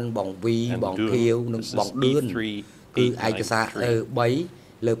ងវ៉ាន់បងវីបងខៀវនិងបងឌឿនគឺឯកសារ3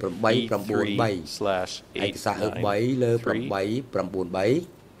លើ 893 ឯកសារ3លើ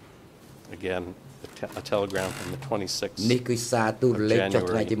 893 again, a telegram from the 26th នេះគឺសារទូរលេខចុះ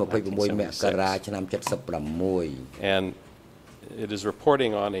ថ្ងៃទី and it is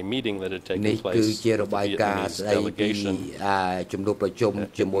reporting on a meeting that had taken place នេះគឺជារបាយការណ៍ស្ដីពីជំនួបប្រជុំ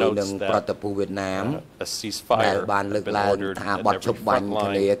ជាមួយនឹងប្រតិភូវវៀតណាម a ceasefire ដែលបានលើកឡើងថាបទជប់បាញ់គ្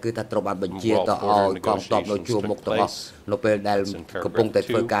នាគឺថាត្រូវបានបញ្ជាទៅឲ្យកងទ័ពនៅជួរមុខទាំងអស់នៅពេលដែលកំពុងតែ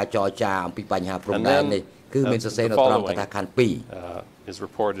ធ្វើការចរចាអំពីបញ្ហាព្រំដែននេះគឺមានសរសេរនៅត្រង់កថាខណ្ឌ is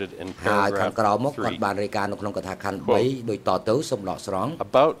reported in ហើយខាង paragraph ក្រោមមកគាត់ 3 បានរាយការណ៍នៅក្នុងកថាខណ្ឌ 3 ដូចតទៅសូមដកស្រង់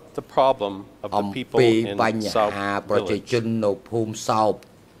about the problem of អំ the people ពី in បញ្ South ហាប្រជាជន Village. នៅភូមិសោប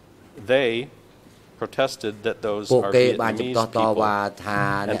They protested that those ពួក are គេបានជំ Vietnamese ទាស់ត people វ៉ាថា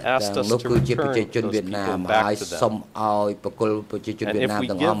អ្នកទាំងនោះគឺជាប្រជាជនវៀតណាមហើយសូមឲ្យបកគលប្រជាជនវៀតណាម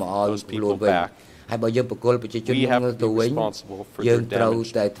ទាំងអស់មកឲ្យខ្លួនវិញហើយបើយើងបកគលប្រជាជននោះទៅវិញយើងត្រូវ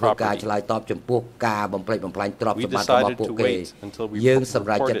តែធ្វើការឆ្លើយតបចំពោះការបំផ្លិចបំផ្លាញទ្រព្យសម្បត្តិរបស់ពួកគេយើងសម្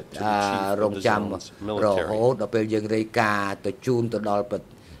រេចចិត្តរងចាំរហូតដល់ពេលយើងរាយការណ៍ទៅជូនទៅដល់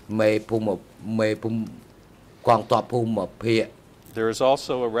មេភូមិកងទ័ពភូមិភាគ There is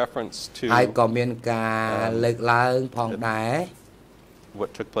also a reference to ហើយក៏មានការលើកឡើងផងដែរ what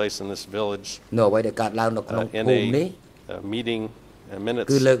took place in this village នៅអ្វីដែលកើតឡើងនៅក្នុងភូមិនេះ meeting minutes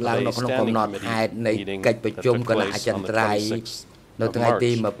គឺលើកឡើងនៅក្នុងកំណត់ហេតុនៃកិច្ចប្រជុំគណៈអចិន្ត្រៃយ៍នៅថ្ងៃទី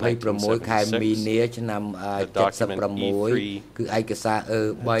 26 ខែមីនាឆ្នាំ 76 គឺឯកសារ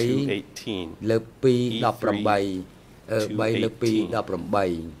 3 លើក 2 18 3 លើក 2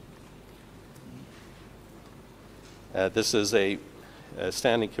 18 This is a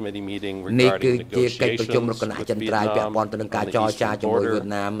standing committee meeting នេះ regarding គឺជាកិច្ចប្រជុំ negotiations គណៈអចិន្ with ត្រៃយ៍ពាក់ Vietnam ព័ន្ធទៅនឹងការ on ច the រចា eastern ជាមួយវៀ border ត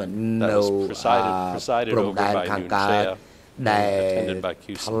ណាម that នៅ was presided ព្រំ over ដែន by ខាង Noon កើត Chea ដែល attended by Q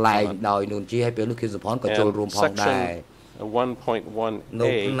ថ្លែងដោយនួនជាហើយពេលនោះគឺសុផនក៏ចូលរួមផងដែរ នៅ 1.1a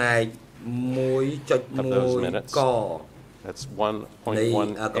ផ្នែក 1.1 ក that's នៃ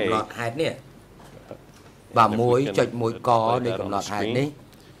 1.1a កំណត់ហេតុនេះបាទ 1.1 កនៃកំណត់ហេតុនេះ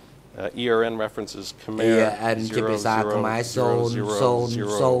ERN references Khmer ERN ជាភាសាខ្មែរ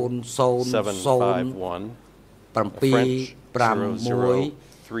 0000751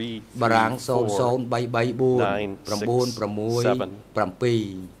 បារាំង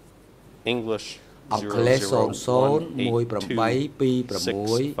 003349677 English អង់គ្លេស 0018365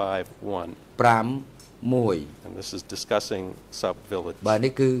 and this is discussing South Village បាទ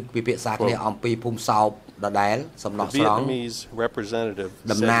នេះគឺពិភាក្សាគ្នាអំពីភូមិសោបដដែលសំណោះស្រង់ Vietnamese representative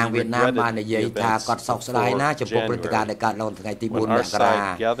តំណាងវៀតណាមបាននិយាយថាគាត់សោកស្ដាយណាស់ចំពោះព្រឹត្តិការណ៍ដែលកើតឡើងថ្ងៃទី 4 មករា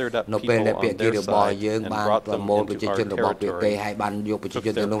នៅពេលដែលភាគីរបស់យើងបានប្រមូលប្រជាជនរបស់ពួកគេហើយបានយកប្រជាជ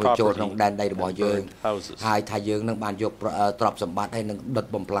នទៅនោះចូលក្នុងដែនដីរបស់យើងហើយថាយើងនឹងបានយកទ្រព្យសម្បត្តិហើយនឹងដុត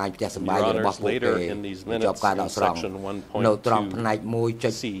បំផ្លាញផ្ទះសម្បែងរបស់ពួកគេជាប់ការដកស្រង់នៅត្រង់ផ្នែក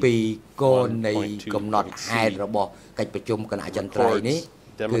 1.2 កូននៃកំណត់ហេតុរបស់កិច្ចប្រជុំគណៈអចិន្ត្រៃយ៍នេះ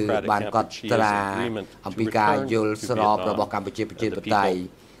គឺបានកត់ត្រាអំពីការយល់ស្របរបស់កម្ពុជាប្រជាធិបតេយ្យ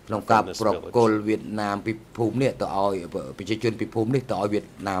ក្នុងការប្រគល់វៀតណាមពីភូមិនេះទៅឲ្យប្រជាជនពីភូមិនេះទៅឲ្យវៀត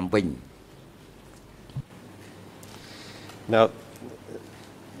ណាមវិញ Now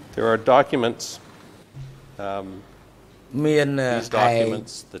there are documents មាន these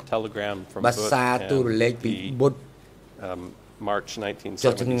documents the telegram from ភាសាទូរលេខពីបុត្រ March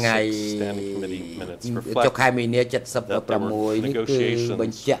ចុះថ្ងៃ 1976 standing committee minutes ចុះខែមីនា 76 នេះគឺប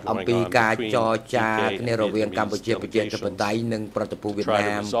ញ្ជាក់អំពីការចរចាគ្នារវាងកម្ពុជាប្រជាធិបតេយ្យនិងប្រតិភូវៀត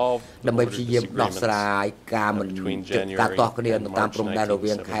ណាមដើម្បីព្យាយាមដោះស្រាយការមិនការទាស់គ្នាតាមព្រំដែនរ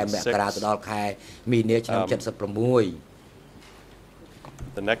វាងខែមករាទៅដល់ខែមីនាឆ្នាំ 76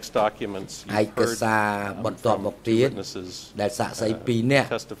 The next documents ឯកសារបន្ទាប់មកទៀតដែលសាក្សី2នាក់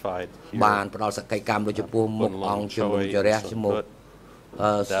បានផ្ដល់សក្ខីកម្មលើចំពោះមុខអង្គជំនុំជម្រះឈ្មោះ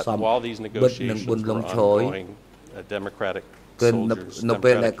សំបិតនិងប៊ុនលំឆយគឺនៅ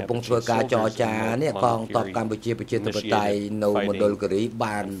ពេលដែលកំពុងធ្វើការចរចានេះកងទ័ពកម្ពុជាប្រជាធិបតេយ្យនៅមណ្ឌលគិរី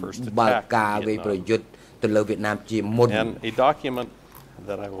បានបើកការវាយប្រយុទ្ធទៅលើវៀតណាមជាមុន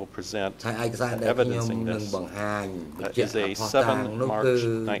that I will present ហើយឯកសារដែលខ្ញុំនឹងបង្ហាញបញ្ជាក់ថាផុសតាងនោះគឺ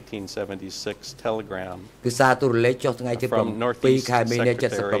 1976 telegram គឺសារទូរលេខចុះថ្ងៃទី 7 ខែមីនា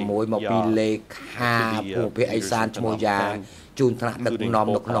 76 មកពីលេខាពួកភាគឦសានឈ្មោះយ៉ាជូនថ្នាក់ដឹកនាំ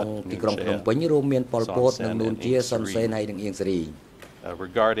នៅក្នុងទីក្រុងភ្នំពេញរួមមានប៉ុលពតនិងនួនជាសុនសេនហើយនិងអៀងសេរី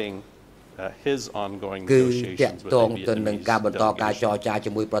regarding his ongoing គឺ negotiations តកតងទៅនឹងការបន្តការចរចា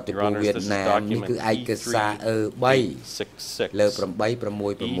ជាមួយប្រតិភូវៀតណាមនេះគឺឯកសារ 3 លើ 866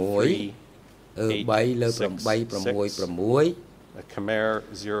 3 លើ 866 Khmer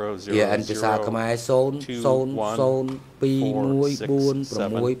 000 ERN ភាសាខ្មែរ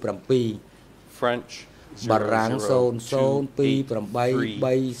 0002147 French បារាំង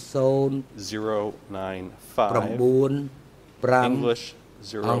 002833095 English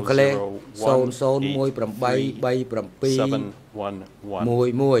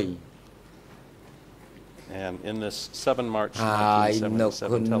And in this 7 March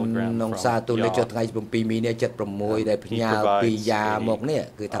 1977 telegram from Yaw, he provides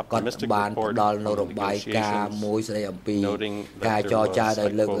optimistic report on negotiations, noting that there was, I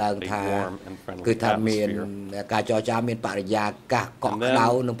quote, a warm and friendly atmosphere. And then,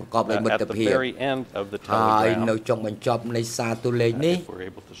 at the very end of the telegram, if we're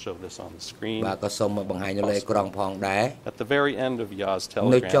able to show this on the screen, at the very end of Yaw's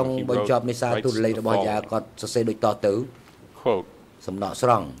telegram, he writes the following, quote,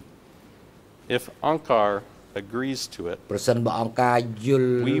 if Ankar agrees to it,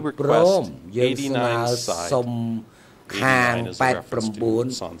 we request 89 side, 89 is a reference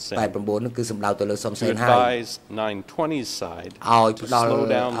to Son Sen, to advise 920's side to slow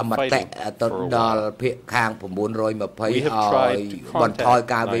down the fighting for a while. We have tried to contact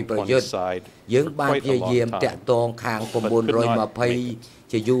 920's side for quite a long time, but could not make it.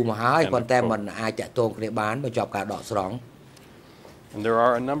 And there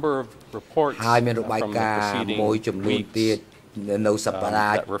are a number of reports from the preceding weeks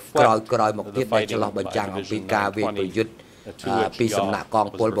that reflect the fighting by Division 920 to which Yaw was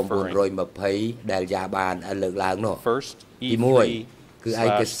referring. First, E3/10/20,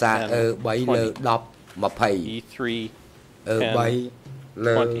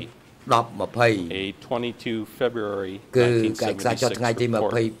 E3/10/20, a 22 February 1976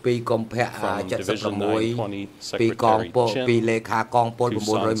 report from Division 920 Secretary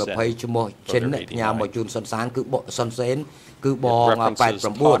Chin to Son Sen, it references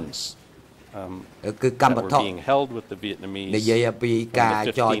talks that were being held with the Vietnamese from the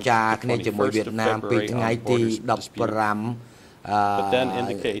 15th to 21st of February on borders dispute, but then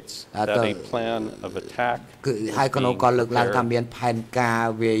indicates that a plan of attack is being prepared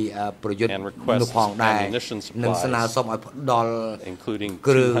and requests ammunition supplies, including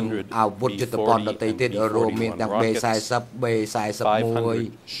 200 B-40 and B-41 rockets,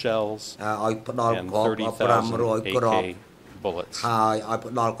 500 shells, and 30,000 AK bullets.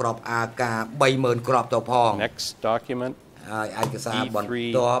 Next document,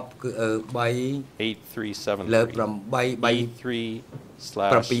 E3/8373,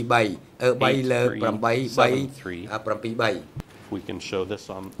 E3/8373. We can show this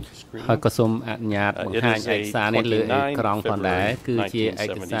on the screen. It is a 29 February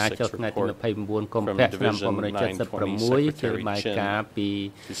 1976 report from Division 920 Secretary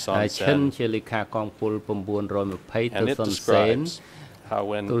Chin to Son Sen, and it describes how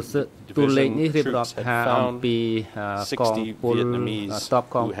when division troops had found 60 Vietnamese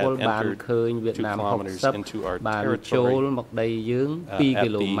who had entered 2 kilometers into our territory at the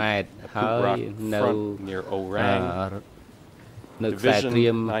Phuoc front near Orang,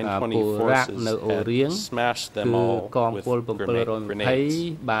 Division 920 forces had smashed them all with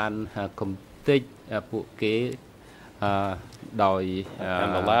grenades. And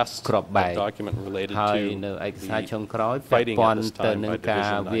the last document related to the fighting at this time by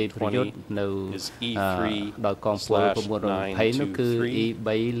Division 920 is E3/923,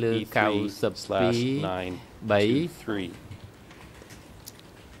 E3/923.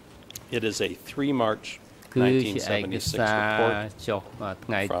 It is a 3 March 1976 report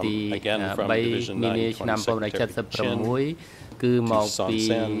from Division 920 Secretary Chin to Son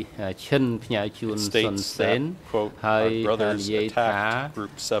Sen. It states that, quote, our brothers attacked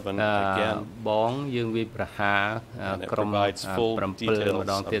Group 7 again, and it provides full details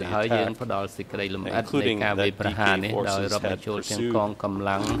of the attack, including that DK forces had pursued the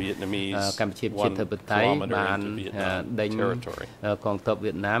Vietnamese 1 kilometer into Vietnam territory.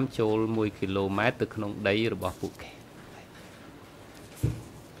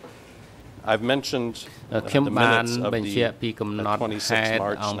 I've mentioned the minutes of the 26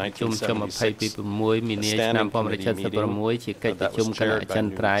 March 1976 Standing Committee meeting that was chaired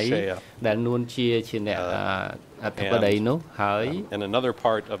by Nuon Chea. And another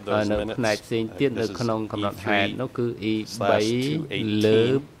part of those minutes, this is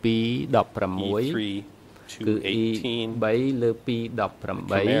E3/218,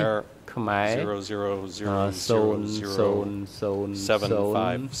 Khmer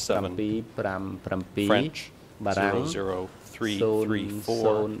 0000757, French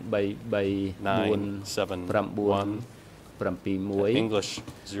 003349711, English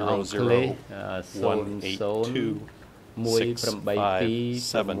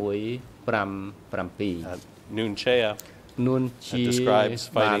 001826557. Nuon Chea describes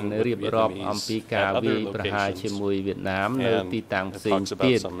fighting with Vietnamese at other locations, and it talks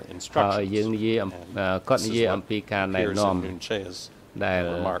about some instructions, and this is what appears in Nuon Chea's ដែល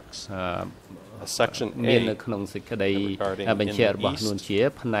Section មាន A នៅក្នុងសេចក្តី regarding បញ្ជាក់ in the របស់ East, នួនជា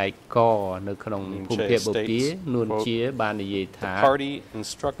ផ្នែកកនៅក្នុងភូមិភាគបូព៌ានួនជាបាននិយាយថា the party បក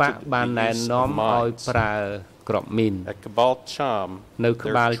instructed បាន the ណែ use នាំ of ឲ្យ mines ប្រើក្របមីន at Kabal Cham. នៅក្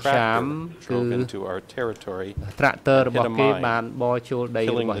បាល their ចាម tractor គឺ drove into our territory ត្រាក់ទ័ររបស់ hit a គេ mine, បានបរចូលដី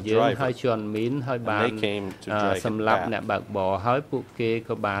killing របស់ the យើង driver, ហើយជន់មីនហើយ and បាន they came to drag it សម្លាប់ back. អ្នកបើកបរហើយពួកគេ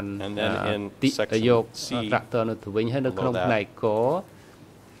ក៏បាន And then in ទី section យក C ត្រាក់ទ័រនៅទៅវិញហើយនៅក្នុង below that, ផ្នែកក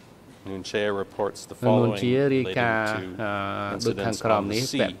Nunche reports the នួន following ជារាយ relating ការណ៍ to ដូចខាង incidents ក្រោម on នេះ the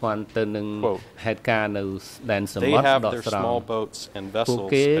ពាក់ sea. ព័ន្ធទៅនឹង Quote, ហេតុការណ៍នៅដែនស They មុទ្រ have ដក their ស្រង់ small boats and ពួក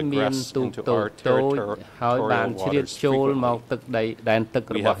vessels គេមាន aggress ទូក into តូ our ចតូចហើយបាន territorial ជ្រៀត waters ចូលមក frequently. ទឹកដីដែនទឹក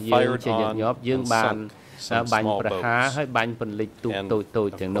របស់ We have យើង fired ជាញឹកញាប់ on យើង and បាន sunk some បាញ់ small ប្រហារ boats. ហើយបាញ់ពន្លិចទូក End តូចតូច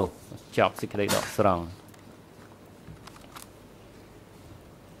of ទាំងនោះ quote. ចប់សេចក្តីដកស្រង់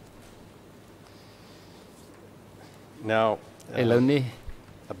Now, ឥឡូវនេះ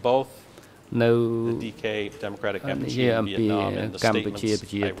both នៅ the DK Democratic និ Kampuchea យាយ and អំពី Vietnam and the កម្ពុជា statements ប្រ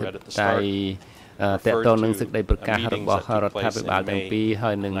ជា I ធិប read at the តេយ្ start តកតងនឹងសេចក្តីប្រកាសរបស់រដ្ឋាភិបាលទាំងពីរ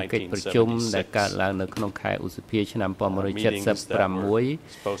ហើយនឹងកិច្ចប្រជុំដែលកើតឡើងនៅក្នុងខែឧសភាឆ្នាំ1976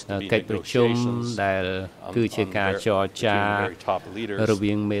កិច្ចប្រជុំដែលគឺជាការចរចារ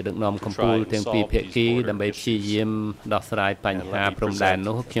វាងមេដឹកនាំកម្ពុជាទាំងពីរភាគីដើម្បីព្យាយាមដោះស្រាយបញ្ហាព្រំដែន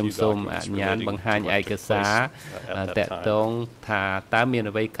នោះខ្ញុំសូមអនុញ្ញាតបង្ហាញឯកសារតកតងថាតើមាន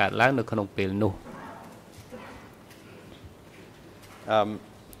អ្វីកើតឡើងនៅក្នុងពេលនោះ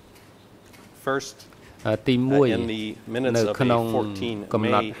First, ទី1 in the minutes នៅ of ក្នុង 14 កំ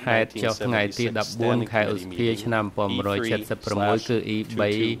ណត់ May ហេតុចុះថ្ងៃទី 14 ខែឧសភាឆ្នាំ1976 គឺ E3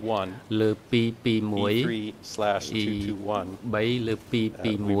 លើ 221 E3 លើ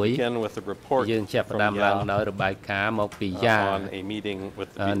 221 យើងចាប់ផ្ដើមឡើងដោយរបាយការណ៍មកពីយ៉ា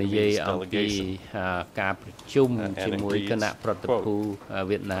និយាយអំពីការប្រជុំជាមួយគណៈប្រតិភូ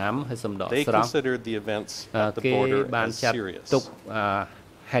វៀតណាមហើយសម្ដកស្រង់គេបានចាត់ទុក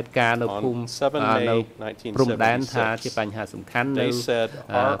ហេតុការណ៍នៅភូមិនៅព្រំដែនថាជាបញ្ហាសំខាន់នៅ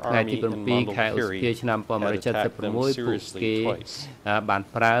ថ្ងៃទី 7 ខែឧសភាឆ្នាំ1976 ពួកគេបាន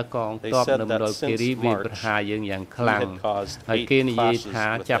ប្រើកងទ័ពនៅមណ្ឌលគិរីវាយប្រហារយើងយ៉ាងខ្លាំងហើយគេនិយាយថា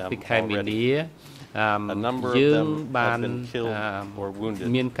ចាប់ពីខែមីនាយើងបាន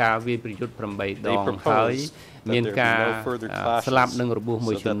មានការវាយប្រយុទ្ធ 8 ដងហើយមានការស្លាប់នឹងរបួស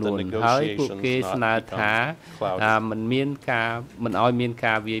មួយចំនួនហើយពួកគេស្នើថាមិនឲ្យមាន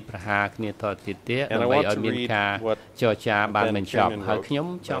ការវាយប្រហារគ្នាតទៅទៀតដើម្បីឲ្យមានការចរចាបានបញ្ចប់ហើយខ្ញុំ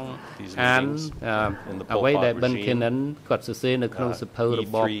ចង់អានអ្វីដែល Ben Cannon គាត់សរសេរនៅក្នុងសភៅរ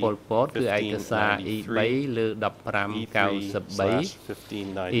បបប៉ុលពតគឺឯកសារ E3 លើ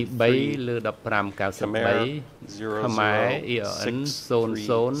 1593 E3 លើ 1593 ខ្មែរ EON 0063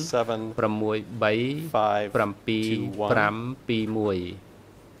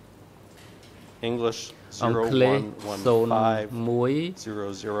 7521 English អង់គ្លេស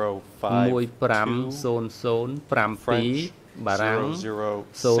 01150052 បារាំង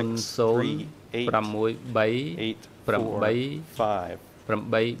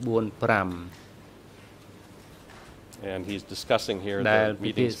 00638845 And he's discussing here ដែល the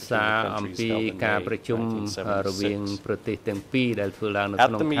ពិភា meetings ក្សា between the អំ countries ពី held in ការ May ប្រជុំរវាង 1976. ប្រទេសទាំងពីរដែលធ្វើឡើងនៅ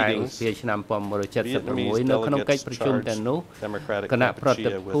ក្នុងខែឧសភាឆ្នាំ1976 នៅក្នុងកិច្ចប្រជុំទាំងនោះគណៈប្រ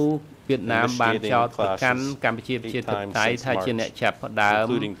តិភូវៀតណាមបានចោទប្រកាន់កម្ពុជាប្រជាធិបតេយ្យថាជាអ្នកចាប់ផ្ដើម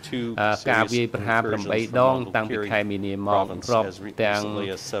ការវាយប្រហារ 8 ដងតាំងពីខែមីនាមករាប់ទាំង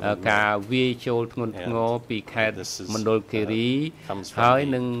ការវាយចូលធ្ងន់ធ្ងរពីខេត្តមណ្ឌលគិរីហើយ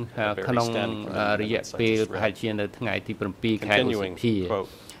នឹងក្នុងរយៈពេលប្រហែលជានៅថ្ងៃទី 7 ខែឧសភា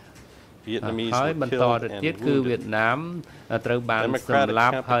ហើយបន្តទៅទៀតគឺវៀតណាមត្រូវបានសម្លា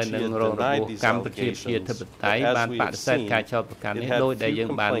ប់ហើយនឹងរងរបួសកម្ពុជាប្រជាធិបតេយ្យបានបដិសេធការចោទប្រកាន់នេះដោយដែលយើង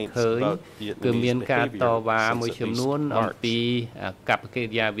បានឃើញគឺមានការតវ៉ាមួយចំនួនអំពីកប្បកិរិ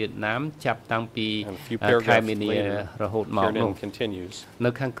យាវៀតណាមចាប់តាំងពីខែមីនារហូតមកនោះនៅ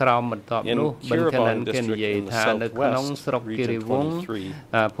ខាងក្រោមបន្ទាប់នោះបិនកាណាន់គេនិយាយថានៅក្នុងស្រុកគិរីវង្ស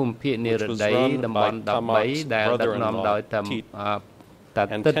ភូមិភាគនិរដីតំបន់ 13 ដែលដឹកនាំដោយតាតែ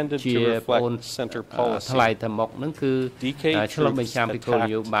ទឹកជាអូនថ្លៃតែមកហ្នឹងគឺឆ្លុះបញ្ចាំងពីគោលន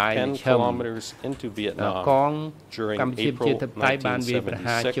យោបាយនៃឈឹមកងកម្ពុជាប្រជាធិបតេយ្យបានវាយប្រ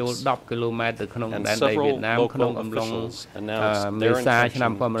ហារចូល 10 គីឡូម៉ែត្រទៅក្នុងដែនដីវៀតណាមក្នុងអំឡុងមេសាឆ្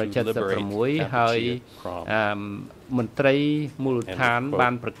នាំ1976ហើយមន្ត្រីមូលដ្ឋានបា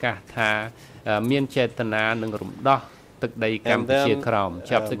នប្រកាសថាមានចេតនានឹងរំដោះទឹកដីកម្ពុជាក្រោម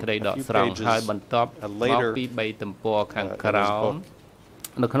ចាប់សេចក្តីដកស្រង់ហើយបន្ទាប់មកពី3ទំព័រខាងក្រោម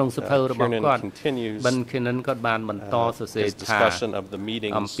នៅក្នុងសភៅរបស់គាត់ continues បិនខេនិនគាត់បានបន្តសរសេរ his ថា discussion of the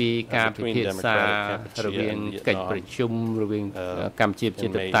meetings អំពីការពិ between ភាក្សា Democratic រវាង Kampuchea and កិច្ចប្រ Vietnam ជុំរវាងកម្ពុជាប្រជា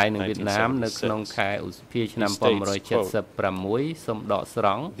ធិបតេយ្យនិងវៀតណាមនៅក្នុងខែឧសភាឆ្នាំ 1976 សូមដកស្រ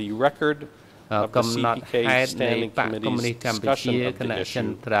ង់ The record of កំ the ណត់ CPK ហេតុនៃ Standing បកកុម្មុយនីស Committee's កម្ពុជា discussion of គណៈ the ចិន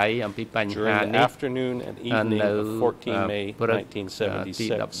issue ត្រៃអំពីបញ្ហា during the នេះ afternoon and evening នៅ of 14 May ព្រឹកទី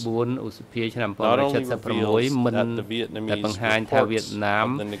 1976 14 ឧសភាឆ្នាំ not only 1976 មិន reveals that the Vietnamese តែបង្ហាញថាវៀត reports ណាម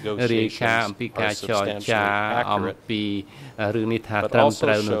of the រាយការណ៍ negotiations អំពីការ are ចរចា substantially អំ accurate, ពីរឿងនេះថា but ត្រឹម also ត្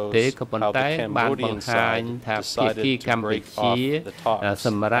រូវនោះទេ shows ក៏ប៉ុន្ how តែ the បាន Cambodian បង្ហាញ side ថាភាគី decided កម្ to ពុជា break off the talks ស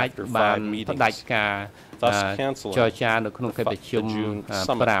ម្រេច after បាន 5 ផ្ដាច់ meetings, ការ thus canceling ចរចានៅក្នុងកិច្ចប្រជុំ the June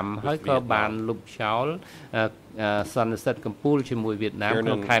summit 5 ហើយ with ក៏ Vietnam. បានលុបចោលសន្និសីទកម្ពុជាជាមួយវៀតណាមក្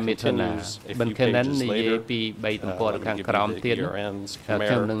នុង Kiernan ខែមិថុនា continues a បិន few ខេនិន pages និយាយ later, ពី3ទំព័រ let me ខាង give ក្រោម you the ទៀត ERNs ខ្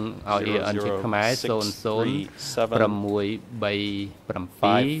ញុំនឹងឲ្យ ERN ជាខ្មែរ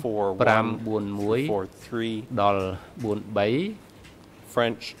 0067641541 ដល់43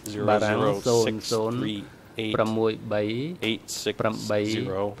 French បារាំង 00638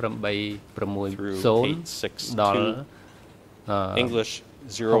 008660 ដល់ English 62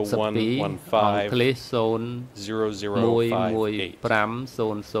 អង់គ្លេស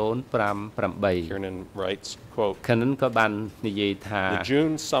 01150058 Kiernan writes, quote, ខនិនក៏បាននិយាយថា The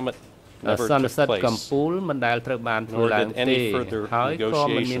June summit never សន្និ took សីទកំ place, ពូលមិនដែលត្រូវបានធ្វើ nor ឡើង did any ទេ further ហើយក៏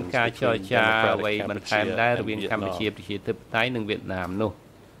មិនមាន negotiations ការចរ between ចា Democratic អ្វីបន្ថែម Kampuchea ដែររ and វាងកម្ពុជា Vietnam. ប្រជាធិបតេយ្យនិងវៀតណាមនោះ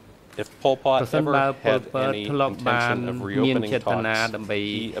If Pol ប្រ Pot សិនបើ ever ពល had ពត any ធ្លាប់បាន intention of មាន reopening ចេតនា talks, ដើម្បី he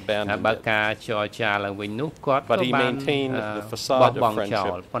abandoned បើក it. ការចរចាឡើងវិញនោះគាត់ But ក៏ he បាន maintained the បោះ facade ប of ង់ចោល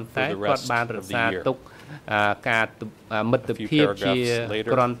friendship ប៉ុន្តែ for the គាត់ rest បានរ of ក្សា the year. ទុកការមិត្ត A few ភាពជា paragraphs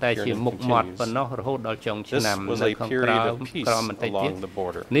later, គ្រាន់តែជា Kiernan មុខមាត់ continues, ប៉ុណ្ណោះរហូតដល់ចុង This ឆ្នាំ was នៅ a ក្នុង period of peace ក្រោមបន្តិចទៀត along the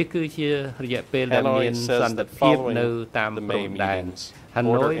border. នេះគឺជារយៈពេលដែល Hanoi មាន says សន្តិ that ភាព following នៅតាម the ព្រំ May ដែន meetings, ហាណូ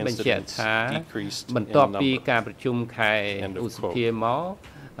border យបញ្ជាក់ incidents ថា decreased បន្ in ទាប់ពី number. ការប្រជុំខែ End of ឧស quote. ភាមក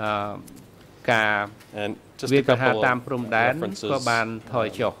ការ And just វា a កថា couple តាមព្រំ of ដែន references ក៏បានថយ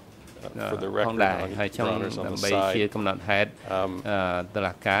ចុះ for the ផង record ដែរ on ហើយចង់ Your Honors on the ដើម្បីជា side. កំណត់ហេតុត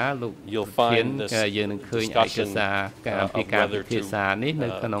ឡាការលោក You'll ធាន find this យើងនឹងឃើញឯក discussion សារការ of ពីការពិ whether ភាក្សានេះនៅ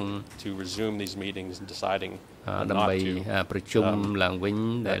ក្នុង to resume these meetings and deciding ដ not ដើម្បី to. ប្រជុំឡើងវិញ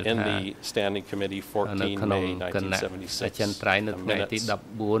ដែល In ថា the Standing Committee នៅ 14 ក្នុង May គណៈអចិន្ត្រៃយ៍នៅថ្ងៃទី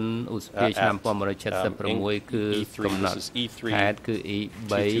 1976 14 ឧសភាឆ្នាំ 1976 គឺកំណត់ហេតុគឺ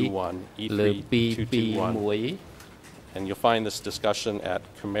E3 លើ 221 And you'll find this discussion at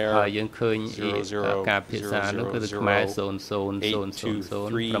ហើយយើង Khmer ឃើញការពិភាក្សានោះគឺខ្មែរ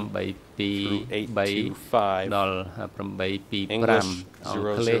 00008223 ដល់ 825 English អង់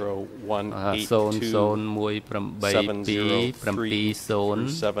គ្លេស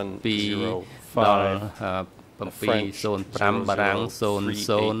 00182702 ដល់ 705 បារាំង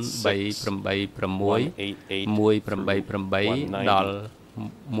 00386 188 ដល់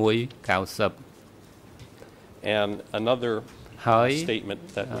 190 And another ហើយ statement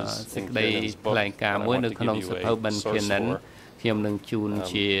that was សេច in ក្តី Kiernan's ថ្ book លែងការណ៍ that I មួយ want នៅ to ក្នុង give ស you ភៅ a បិន source ខេនិន for. ខ្ញុំនឹងជូន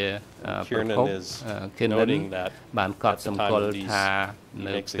ជាប្រភព Kiernan is ខេនិន noting that បានកត់សម្គាល់ថា he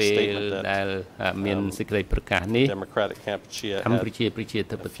នៅ makes a ពេល statement that ដែលមានសេចក្តីប្រកាសនេះ Democratic Kampuchea កម្ had ពុជាប្រជា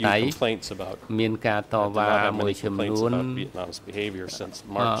ធិប a few តេយ្យ complaints about មានការត did វ៉ា not have មួយ many ចំ complaints នួន about Vietnam's behavior since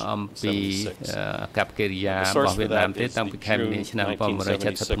March អំពី 76. កប្បកិរិយា The រ source ស់វៀ for តណាម that ទេ is តាំងពីខែមីនាឆ្នាំ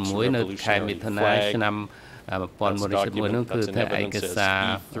 1976 នៅខែមិថុនាឆ្នាំ 1971 នោះគឺតែឯកសារ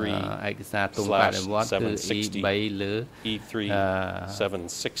ឯកសារទុំបដិវត្តគឺ E3 លើ E3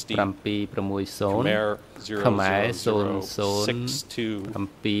 760 760 Khmer ខ្មែរ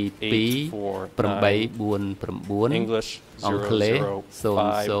 00628449 English អង់គ្លេស 00509614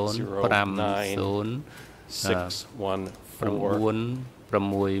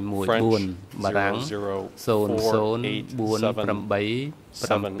 614 បារាំង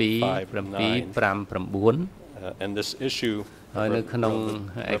 004877759 and this issue ហើយនៅក្នុង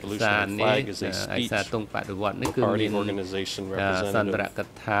ឯកសារនេះ flag is a ឯក speech សារទុំបដិវត្តនេះគឺ party មាន organization សន្ទរ representative ក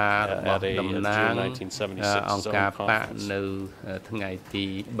ថារបស់តំណាង 1976 អង្គការបកនៅថ្ងៃទី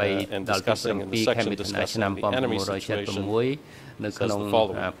3ដល់ទី7ខែមិថុនាឆ្នាំ1976នៅក្នុង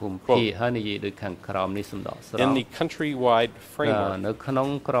ភូមិភាគហើយនិយាយដូចខាងក្រោមនេះសំដកស្រង់ In the countrywide framework នៅក្នុង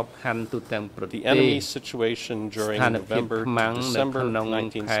ក្របខ័ណ្ឌទូទាំងប្រទេស the enemy situation during ស្ថានភាព November ខ្មាំង to នៅ December ក្នុង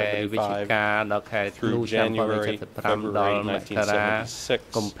ខែវិច្ឆិកា 1975 ដល់ខែធ្នូ through ឆ្នាំ January 1975ដល់មករា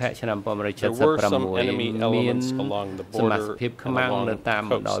កុម្ភៈឆ្នាំ There were some enemy 1976 មាន elements along the សមាជ border ភាព and ខ្មាំង along នៅ the តាម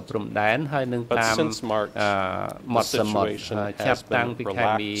បណ្ដោយ coast. ព្រំដែនហើយនឹង But តាម since March, មាត់សមុទ្រ situation ចាប់ has តាំង been ពីខែ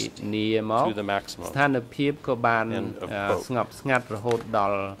មី relaxed នាមក to the maximum. ស្ថានភាពក៏បាន End of quote. ស្ងប់ស្ងាត់រហូតដ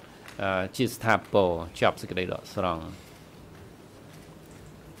ល់ជាស្ថាពរចប់សេចក្តីដកស្រង់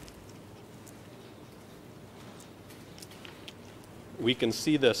we can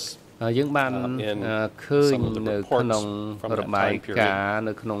see this យើងបានឃើញនៅក្នុងរបាយការណ៍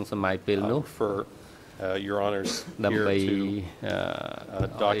នៅក្នុងសម័យពេលនោះ Your Honors ដើម្បី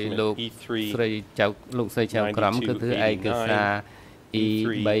document លោក E3 ស្រីចៅលោកស្រីចៅក្រមគឺធ្វើឯកសារ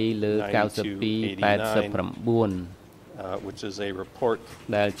E3 លើ 9289 which is a report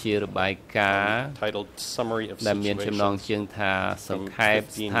ដែលជារបាយការណ៍ titled Summary of ដែលមានចំណងជើងថាសង្ខេប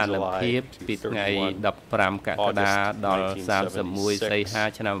ស្ថានភាពពីថ្ងៃ15កក្កដាដល់31សីហា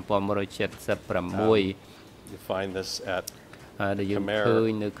ឆ្នាំ1976 You find this at ដែលយើងឃើញ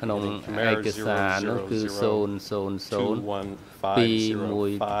នៅក្នុងឯកសារនោះគឺ0002505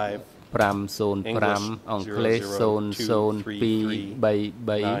 អង់គ្លេស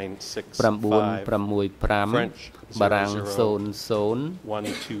002339665 បារាំង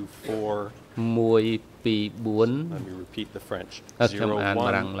00124124 Let me repeat the French ខ្ញុំអាន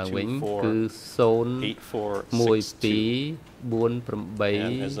បារាំងឡើងវិញគឺ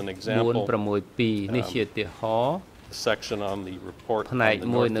0146846នេះជាឧទាហរណ៍ section on the report ផ្នែក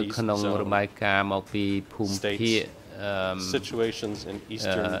មួយនៅក្នុងរបាយការណ៍មកពីភូមិភាគ situations in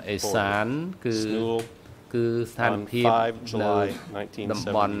eastern អេសានគឺស្ថានភាពនៅតំ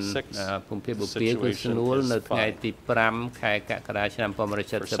បន់ភូមិភាគបូព៌ាគឺស្នួលនៅថ្ងៃទី5ខែកក្កដាឆ្នាំ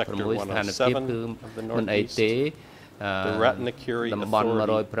1976ស្ថានភាពគឺមិនអីទេតំបន់107រ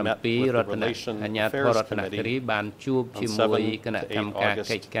ដ្ឋអាជ្ញាធររដ្ឋនគិរីបានជួបជាមួយគណៈកម្មការ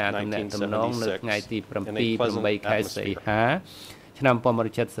កិច្ចការទំនាក់ទំនងនៅថ្ងៃទី7-8 ខែសីហាឆ្នាំ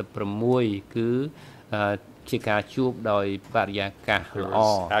1976គឺជាការជួបដោយបរិយាកាសល្អ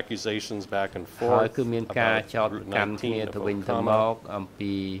ហើយគឺមានការចោទប្រកាន់គ្នាទៅវិញទៅមកអំ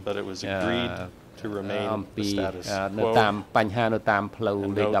ពីនៅតាមបញ្ហានៅតាមផ្លូវ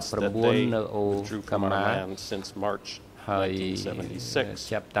លេខ19នៅអូកាម៉ាហើយ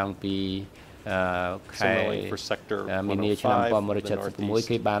ចាប់តាំងពីខែមីនាឆ្នាំ1976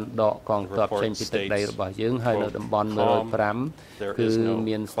គេបានដកកងទ័ពចេញពីទឹកដីរបស់យើងហើយនៅតំបន់105គឺ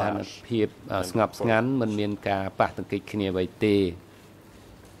មានស្ថានភាពស្ងប់ស្ងាត់មិនមានការប៉ះទង្គិចគ្នាអ្វីទេ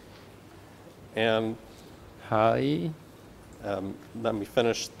ហើយ let me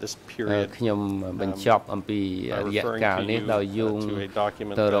finish this period ខ្ញុំបញ្ចប់អំពីរយៈកាលនេះដោយយោង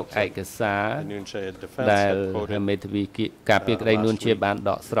ទៅរកឯកសារដែលមេធាវីការពារក្តីនួនជាបាន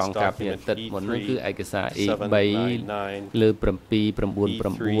ដកស្រង់ការពីអតីតមុននោះគឺឯកសារ E3 លើ799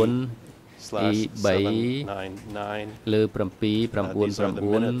 E3 លើ799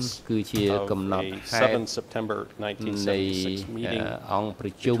គឺជាកំណត់ហេតុនៃអង្គប្រ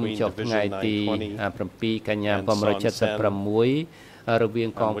ជុំចុះថ្ងៃទី7កញ្ញា1976រវាង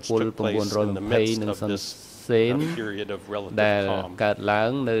កងពល920និងសុនសេនដែលកើតឡើ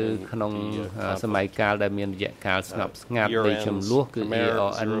ងនៅក្នុងសម័យកាលដែលមានរយៈកាលស្ងប់ស្ងាត់នៃចំនួនគឺ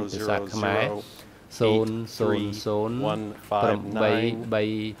ERN ភាសាខ្មែរ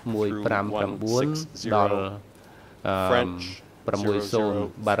0008315 ដល់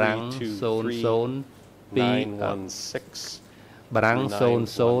60បារាំង002បារាំង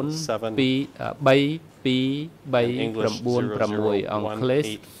0022396អង់គ្លេស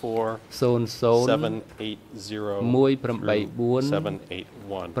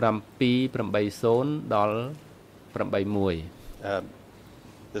00184780780ដល់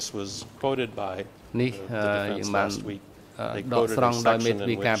81 This was quoted by នេះយើងបានដកស្រង់ដោយមេធា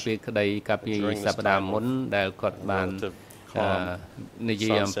វីការពារក្តីកាលពីសប្តាហ៍មុនដែលគាត់បាននិយា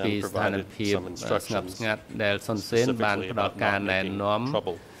យអំពីស្ថានភាពស្ងប់ស្ងាត់ដែលសុនសេនបានផ្ដល់ការណែនាំ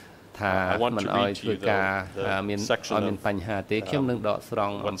ថាមិនអោយធ្វើការមានបញ្ហាទេខ្ញុំនឹងដកស្រ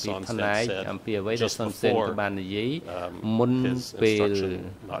ង់អំពីផ្នែកអំពីអ្វីដែលសុនសេនបាននិយាយមុនពេល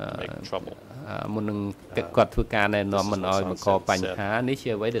មុននឹងគាត់ធ្វើការណែនាំមិនអោយបង្កបញ្ហានេះជា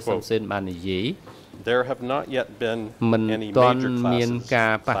អ្វីដែលសុនសេនបាននិយាយThere have not yet been any major មានកា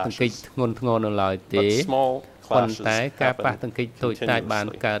រប៉ះទង្គិចធ្ងន់ធ្ងរនៅឡើយទេប៉ុន្តែការប៉ះទង្គិចតូចតាចបាន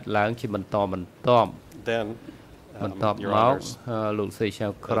កើតឡើងជាបន្តបន្ទាប់មកលោកស្រីឆៅ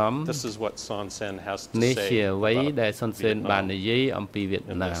ក្រមនេះជាអ្វីដែលសុនសេនបាននិយាយអំពីវៀត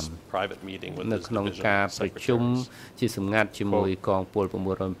ណាមនៅក្នុងការប្រជុំជាសម្ងាត់ជាមួយកងពល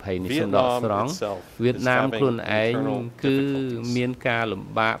920នេះសំដកស្រង់វៀតណាមខ្លួនឯងគឺមានការលំ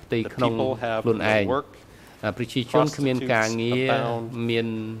បាកផ្ទៃក្នុងខ្លួនឯងប្រជាជនគ្មានការងារមាន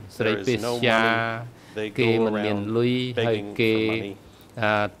សេរីពេទ្យាគេមិនមានលុយហើយគេ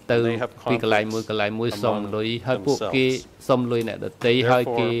ទៅពីកន្លែងមួយសុំលុយហើយពួកគេសុំលុយអ្នកដទៃហើយ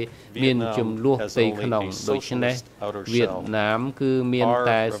គេមានចំនួនផ្ទៃក្នុងដូច្នេះវៀតណាមគឺមាន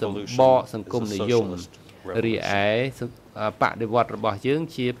តែសម្បកសង្គមនិយមរីឯបដិវត្តរបស់យើង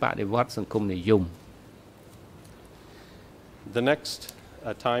ជាបដិវត្តសង្គមនិយម The next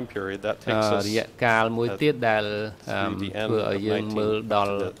time period that takes us រយៈកាលមួយទៀតដែល the end ធ្វើ of ឲ្យយើងមើលដ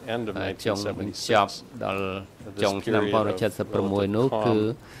ល់ the end of ចុងបញ្ចប់ 1976 ដល់ចុងឆ្នាំ1976នោះគឺ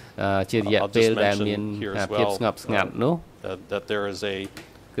ជារយៈពេលដែលមានភាពស្ងប់ស្ងាត់នោះ that there is a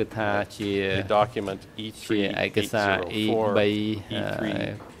គឺថាជា document E3 ឯកសារ E3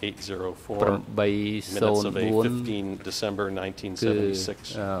 minutes of a 15 December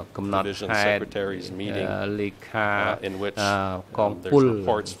 1976 កំណត់ division ហេតុ secretaries meeting លេខា in which កង there's ពល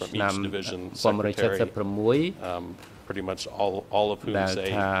reports from ឆ្នាំ each division secretary 1976 pretty much all of whom say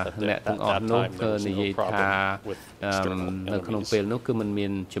that អ្នក at ទាំងអស់ that នោះ time គឺ there was និយាយ no ថា problem with external នៅក្នុងពេល enemies. នោះគឺมันមា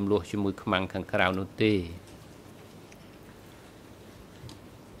នចំនួនជាមួយខ្មាំងខាងក្រៅនោះទេ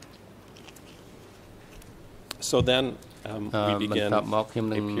So then we បន្ begin ទាប់មកខ្ញុំ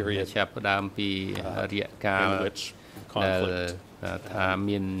នឹង a period ចាប់ផ្ដើមពីរយៈកាល in which ដែល conflict ថា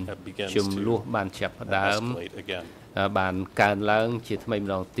មាន begins ចំនួន to បានចាប់ផ្ដើម escalate again. បានកើនឡើងជាថ្មី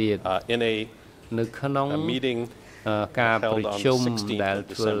ម្ដងទៀត In a នៅក្នុង meeting ការប្រជុំ held on ដែល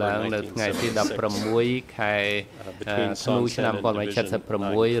 16th ធ្វើឡើងនៅថ្ងៃទី 16 ខែធ្នូឆ្នាំ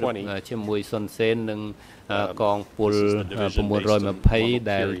1976 ជាមួយសុនសេននិងកងពល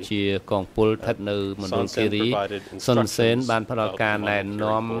920 ដែលជាកងពលស្ថិតនៅមណ្ឌលគិរីសុនសេនបានផ្ដល់ការណែ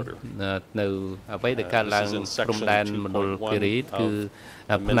នាំនៅអ្វីដែលកើតឡើងព្រំដែនមណ្ឌលគិរីគឺ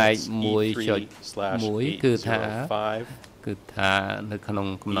ផ្នែក 1.1 គឺថានៅក្នុង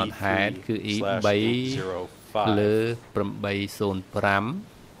កំណត់ហេតុគឺ E3 លើ 805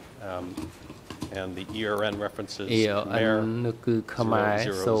 and the ERN references ERN នោះគឺខ្មែរ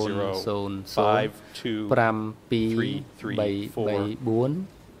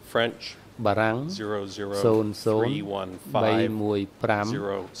 0005234 French បារាំង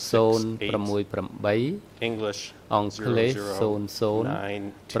 00315 English អង់គ្លេស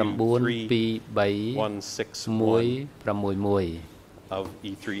 009231611 of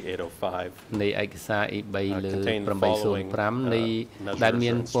E3805 នៃឯកសារ E3 លើ 805 នៃដែល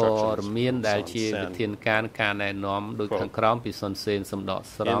មានព័ត៌មានដែលជាវិធានការណែនាំដោយខាងក្រោមពីសុនសេនសំដក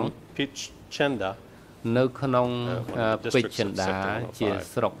ស្រង់ Pichenda នៅក្នុងពេជ្រចិន្តាជា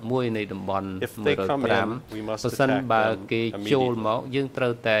ស្រុកមួយនៃតំបន់ 105 ប្រសិនបើគេចូលមកយើងត្រូ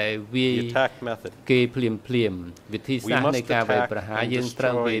វតែវាយគេភ្លាមវិធីសាស្ត្រនៃការវាយប្រហារយើងត្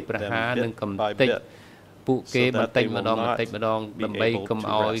រូវវាយប្រហារនឹងកំទេចពួកគេបន្តិចម្ដងដើម្បីកុំ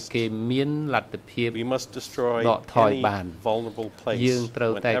ឲ្យគេមានលទ្ធភាពដកថយបានយើងត្រូ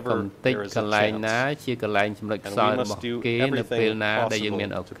វតែកំទេចកន្លែងណាជាកន្លែងចំណុចខ្សោយរបស់គេនៅពេលណាដែលយើងមាន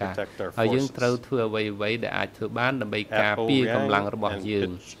ឱកាសហើយយើងត្រូវធ្វើអ្វីៗដែលអាចធ្វើបានដើម្បីការពារកម្លាំងរបស់យើង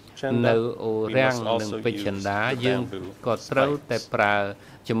នៅអូរាំងនិងពេជ្រចិន្តាយើងក៏ត្រូវតែប្រើ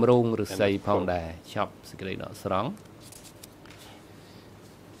ជំរងឫស្សីផងដែរចប់សេចក្តីដកស្រង់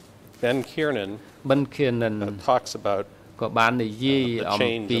Ben Kiernan talks about ក៏បាននិយាយអំ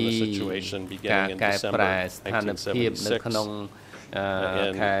ពីការកែប្រែស្ថានភាពនៅក្នុង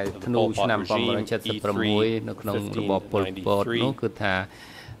ខែធ្នូឆ្នាំ1976នៅក្នុងរបបប៉ុលពតនោះគឺថា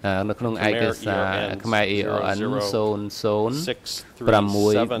នៅក្នុងឯកសារខ្មែរ ERN 00637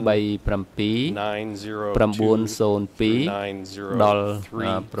 902 ដល់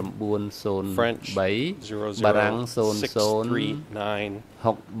 903 បារាំង 00639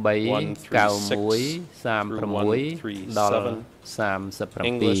 36 ដល់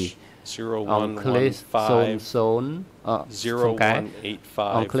 37 អង់គ្លេស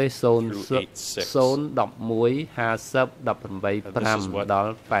អង់គ្លេស 011 50 18 ដ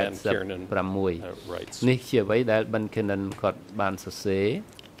ល់ 86 នេះជាអ្វីដែល Ben Kiernan គាត់បានសរសេរ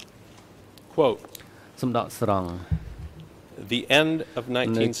quote សំដកស្រង់ The end of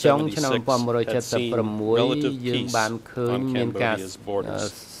 1976 យើងបានឃើញមានការ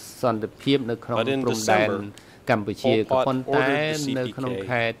សន្តិភាពនៅក្នុងព្រំដែនកម្ពុជាក៏ប៉ុន្តែនៅក្នុង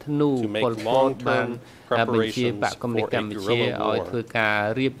ខែធ្នូប៉ុលពតបានបញ្ជាបកគមនីកម្ពុជាឲ្យធ្វើការ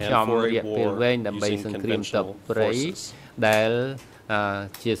រៀបចំរយៈពេលវែងដើម្បីសង្គ្រាមទ័ពព្រៃដែល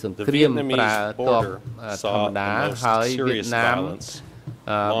ជាសង្គ្រាមប្រើទ័ពធម្មតាហើយវៀតណាម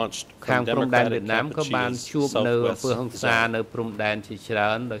ខាងព្រំដែនវៀតណាមក៏បានជួបនៅអំពើហិង្សានៅព្រំដែនជាច្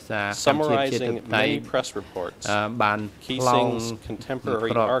រើនដោយសារកម្ពុជាជាតៃបានប្លង់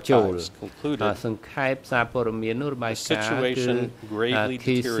ក្របចូលសង្ខេបសារព័ត៌មាននោះរបាយការណ៍គឺ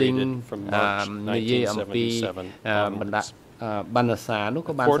Kissing និយាយអំពីបណ្ណសារនោះ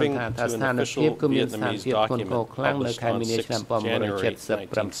ក៏បានសន្និដ្ឋានថាស្ថានភាពគឺមានស្ថានភាពធ្ងន់ធ្ងរខ្លាំងនៅខែមីនាឆ្នាំ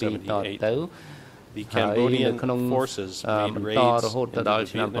1977តទៅហើយនៅក្នុងបន្តរហូតទៅដល់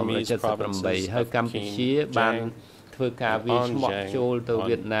ឆ្នាំ1978ហើយកម្ពុជាបានធ្វើការវាយឆ្មក់ចូលទៅ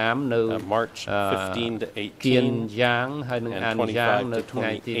វៀតណាមនៅគៀនយ៉ាងហើយនឹងអានយ៉ាងនៅថ្ងៃ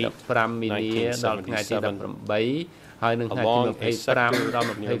ទី15មីនាដល់ថ្ងៃទី18 along a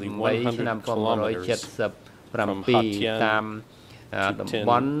sector nearly 100 kilometers from Hatien to Tin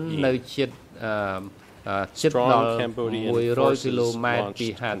Yen. Strong Cambodian forces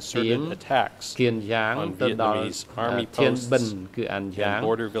launched concerted attacks on Vietnamese army posts and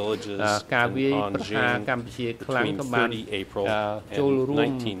border villages in Anjing between 30 April and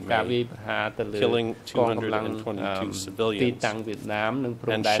 19 May, killing 222 civilians, and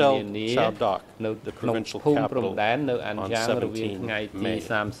shelled Chao Doc, the provincial capital, on 17 May.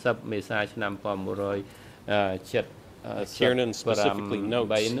 Kiernan specifically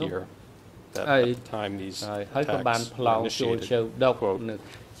notes here that at the time these attacks were initiated, quote,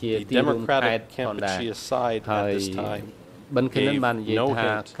 the Democratic Kampuchea side at this time gave no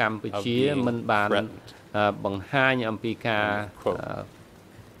hint of being threatened, quote.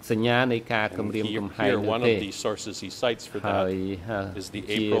 And here one of the sources he cites for that is the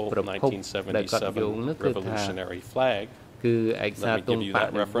April 1977 revolutionary flag. គឺឯកសារទុំបដិ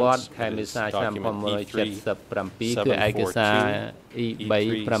វត្តខែមេសាឆ្នាំ1977គឺឯកសារ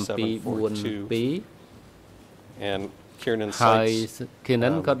E37742 and Kiernan cites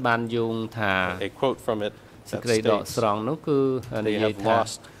Kiernan គាត់បានយោងថា a quote from it សេចក្តីដកស្រង់នោះគឺនិយាយថា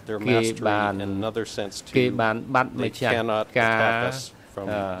គេបានគេបានបាត់ម្ចាស់ការ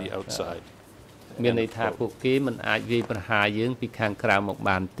មានន័យថាពួកគេមិនអាចវាយប្រហារយើងពីខាងក្រៅមក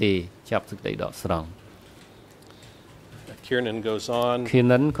បានទេចាប់សេចក្តីដកស្រង់ Kiernan goes on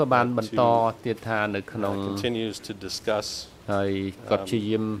Kiernan ក៏បានបន្តទៀតថានៅក្នុង continues to discuss ហើយគាត់ជា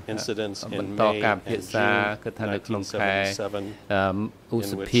យាមបន្តការពិភាក្សាគឺថានៅក្នុងខែឧ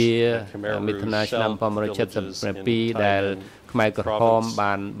សភាមិថុនាឆ្នាំ1977ដែលខ្មែរក្រហម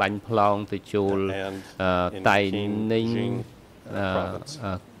បានបាញ់ផ្លោងទៅចូលតៃninh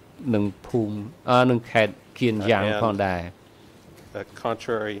នឹងភូមិនឹងខេត្តគៀនយ៉ាងផងដែរ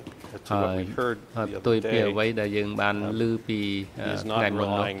contrary to what we heard the other day, he is not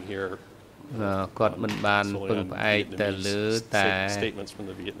relying hereគាត់មិនបានពឹងផ្អែកតែលើតែសេច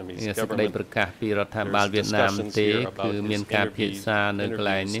ក្តីប្រកាសពីរដ្ឋាភិបាលវៀតណាមទេគឺមានការពិភាក្សានៅកន្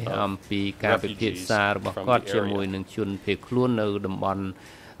លែងនេះអំពីការពិភាក្សារបស់គាត់ជាមួយនឹងជនភៀសខ្លួននៅតំបន់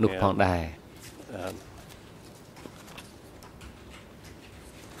នោះផងដែរ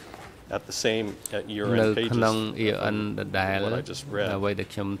At the same year-end pages, what I just read,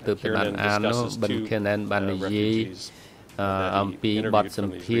 Kiernan discusses two refugeesអំពីបទស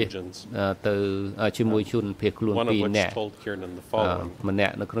ម្ភាសទៅជាមួយជនភៀសខ្លួនពីរនាក់ម្នា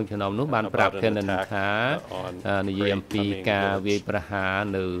ក់នៅក្នុងចំណោមនោះបានប្រាប់Kiernanថានិយាយអំពីការវាយប្រហារ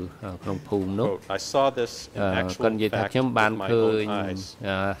នៅក្នុងភូមិនោះគាត់និយាយថាខ្ញុំបានឃើញ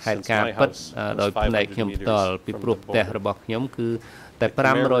ហេតុការណ៍ពិតដោយភ្នែកខ្ញុំផ្ទាល់ពីព្រោះផ្ទះរបស់ខ្ញុំគឺតែ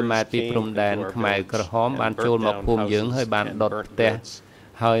500ម៉ែត្រពីព្រំដែនខ្មែរក្រហមបានចូលមកភូមិយើងហើយបានដុតផ្ទះ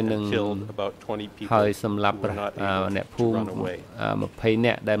ហើយនឹងហើយសម្លាប់អ្នកភូមិ20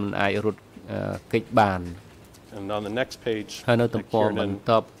នាក់ដែលមិនអាចរត់គេចបាន ហើយនៅទំព័របន្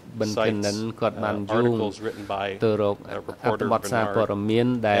តKiernan គាត់បានយោងទៅរកអត្ថបទសារព័ត៌មាន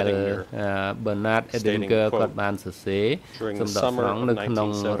ដែល Bernard Edinger គាត់បានសរសេរសម្ដកស្រង់នៅក្នុង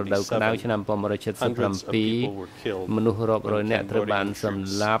រដូវក្តៅឆ្នាំ1977មនុស្សរាប់រយនាក់ត្រូវបានសម្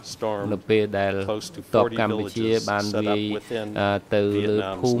លាប់នៅពេលដែលទ័ពកម្ពុជាបានវាយទៅលើ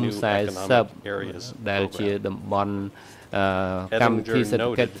ភូមិ40ដែលជាតំបន់កម្មវិធីសេដ្ឋ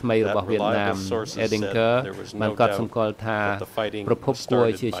កិច្ចថ្មីរបស់វៀតណាម Edinger បានកត់សម្គាល់ថាប្រភពគួរ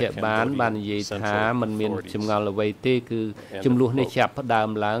ជាជាបាននិយាយថាมันមានចម្ងល់អ្វីទេគឺចំនួននេះចាប់ផ្ដើម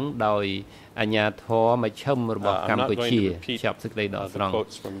ឡើងដោយអាញាធរមជ្ឈិមរបស់កម្ពុជាចាប់សេចក្តីដកស្រង់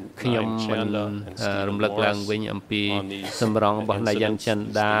ខ្ញុំមិនរំលឹកឡើងវិញអំពីសម្រងរបស់នាយកចិន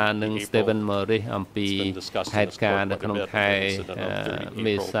ដានិង Stephen Morris អំពីហេតុការណ៍នៅក្នុងខែ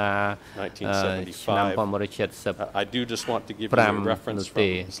មេសាឆ្នាំ1975នោះទេ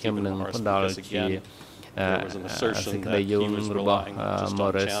ខ្ញុំនឹងផ្ដល់ជាសេចក្តីយោងរបស់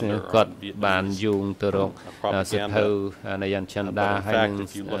Morris គាត់បានយោងទៅរកសិភៅនាយកចិនដាហើយនឹង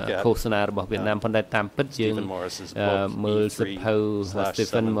ឃោសនារបស់វៀតណាមប៉ុន្តែតាមពិតយើងមើលសិភៅ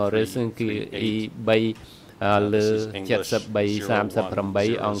Stephen Morris គឺ E3 លើ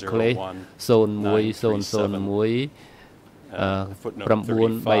7338អង់គ្លេស01001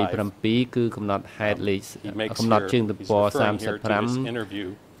 937គឺកំណត់ហេតុលេខកំណត់ជើងទំព័រ35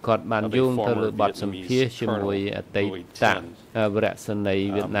គាត់បានយោងទៅលើបទសម្ភាសន៍ជាមួយអតីតវរសេនីយ៍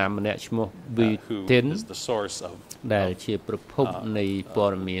វៀតណាមម្នាក់ឈ្មោះ V Tin ដែលជាប្រភពនៃព័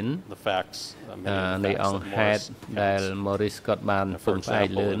ត៌មាននៃអង្គហេតុដែល Morris គាត់បានពឹងផ្អែក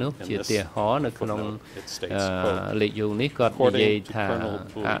លើនោះជាឧទាហរណ៍នៅក្នុងលេខយោងនេះគាត់និយាយថា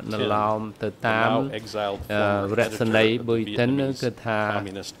អនុលោមទៅតាមវរសេនីយ៍ V Tin គឺថា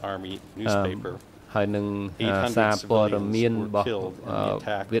ហើយនឹងសារព័ត៌មានរបស់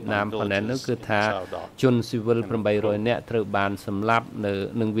វៀតណាមប៉ុណ្ណេះនោះគឺថាជនស៊ីវិល800នាក់ត្រូវបានសម្លាប់នៅ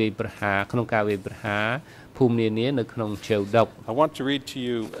នឹងវាយប្រហារក្នុងការវាយប្រហារភូមិនានានៅក្នុងជើវដុក I want to read to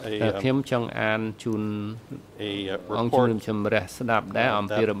you ខ្ញុំចង់អានជូនអង្គជំនុំជម្រះស្ដាប់ដែរអំ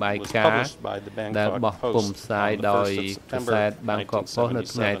ពីរបាយការណ៍ដែលបោះពុម្ពផ្សាយដោយកាសែត Bangkok Post នៅ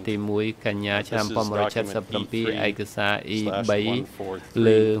ថ្ងៃទី1 កញ្ញាឆ្នាំ1977ឯកសារ E3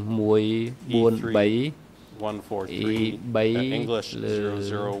 លើ143 English 143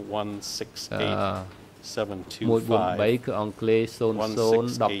 គឺអង់គ្លេស00168725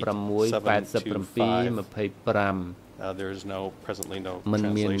 there is presently no មិន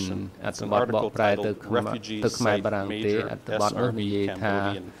មានអត្ថបទបកប្រែទៅខ្មែរបារាំងទេអត្ថបទនោះនិយាយថា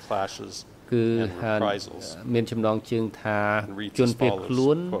គឺមានចំណងជើងថាជនភៀសខ្លួ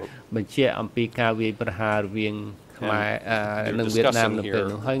នបញ្ជាក់អំពីការវាយប្រហាររវាងខ្មែរនិងវៀតណាមនៅពេល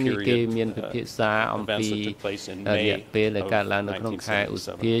នោះហើយគេមានពិភាក្សាអំពីរយៈពេលដែលកើតឡើងនៅក្នុងខែឧស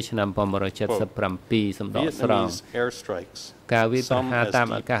ភាឆ្នាំ1977សម្ដកស្រង់ការវាយប្រហារតាម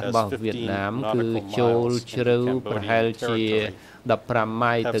អាកាសរបស់វៀតណាមគឺចូលជ្រៅប្រហែលជា15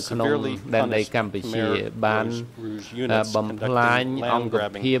 ម៉ៃលទៅក្នុងដែនដីកម្ពុជាបានបំផ្លាញអង្គ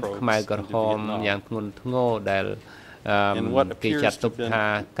ភាពខ្មែរក្រហមយ៉ាងធ្ងន់ធ្ងរដែលគេចាត់ទុកថា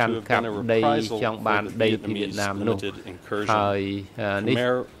កាន់កាប់ដីចង់បានដីពីវៀតណាមនោះហើយនេះ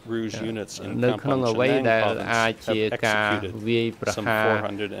នៅក្នុងអ្វីដែលអាចជាការវាយប្រហារ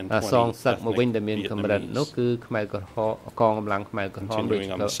សងសឹកមកវិញដែលមានកម្រិតនោះគឺខ្មែរក្រហមកងកម្លាំងខ្មែរក្រហមដូច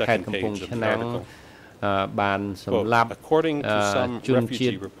ខេត្តកំពង់ឆ្នាំងបានសម្លាប់ជនជា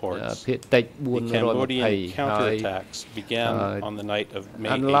តិភាគតិច420ហើយ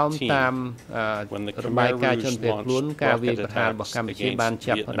អន្លងតាមរបាយការណ៍ជនភៀសខ្លួនការវាយប្រហាររបស់កម្ពុជាបាន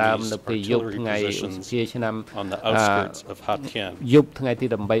ចាប់ផ្ដើមនៅពេលយប់ថ្ងៃឧសភាឆ្នាំយប់ថ្ងៃទី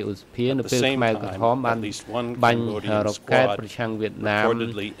18ឧសភានៅពេលខ្មែរក្រហមបានបាញ់រ៉ុកែតប្រឆាំងវៀតណាម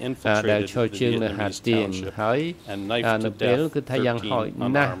ដែលឈរជើងនៅហាទៀងហើយនៅពេលគឺថាយ៉ាងហោច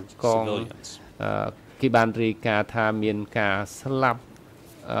ណាស់កងគេបានរាយការណ៍ថាមានការស្លាប់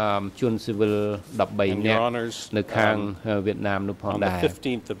ជនស៊ីវិល13នាក់នៅខាងវៀតណាមនោះផងដែរ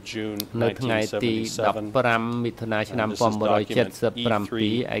នៅថ្ងៃទី15មិថុនាឆ្នាំ1977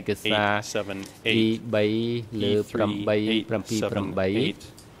ឯកសារ E3 លើ 878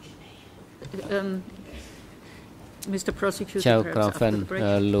 Mr. Prosecutor ចៅក្រមហ្វិន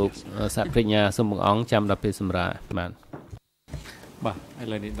លោកសាប្រញ្ញាសូមបងអង្គចាំដល់ពេលសម្រាប់បានបាទឥ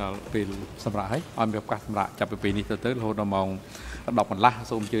ឡូវនេះដល់ពេលសម្រាប់ហើយឲ្យមានឱកាសសម្រាប់ចាប់ពីពេលនេះទៅរហូតដល់ម៉ោង 10 កន្លះ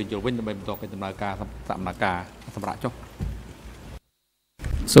សូមអញ្ជើញចូលវិញដើម្បីបន្តកិច្ចដំណើរការសម្រាប់ចុះ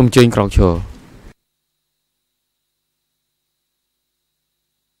សូមអញ្ជើញក្រោកឈរ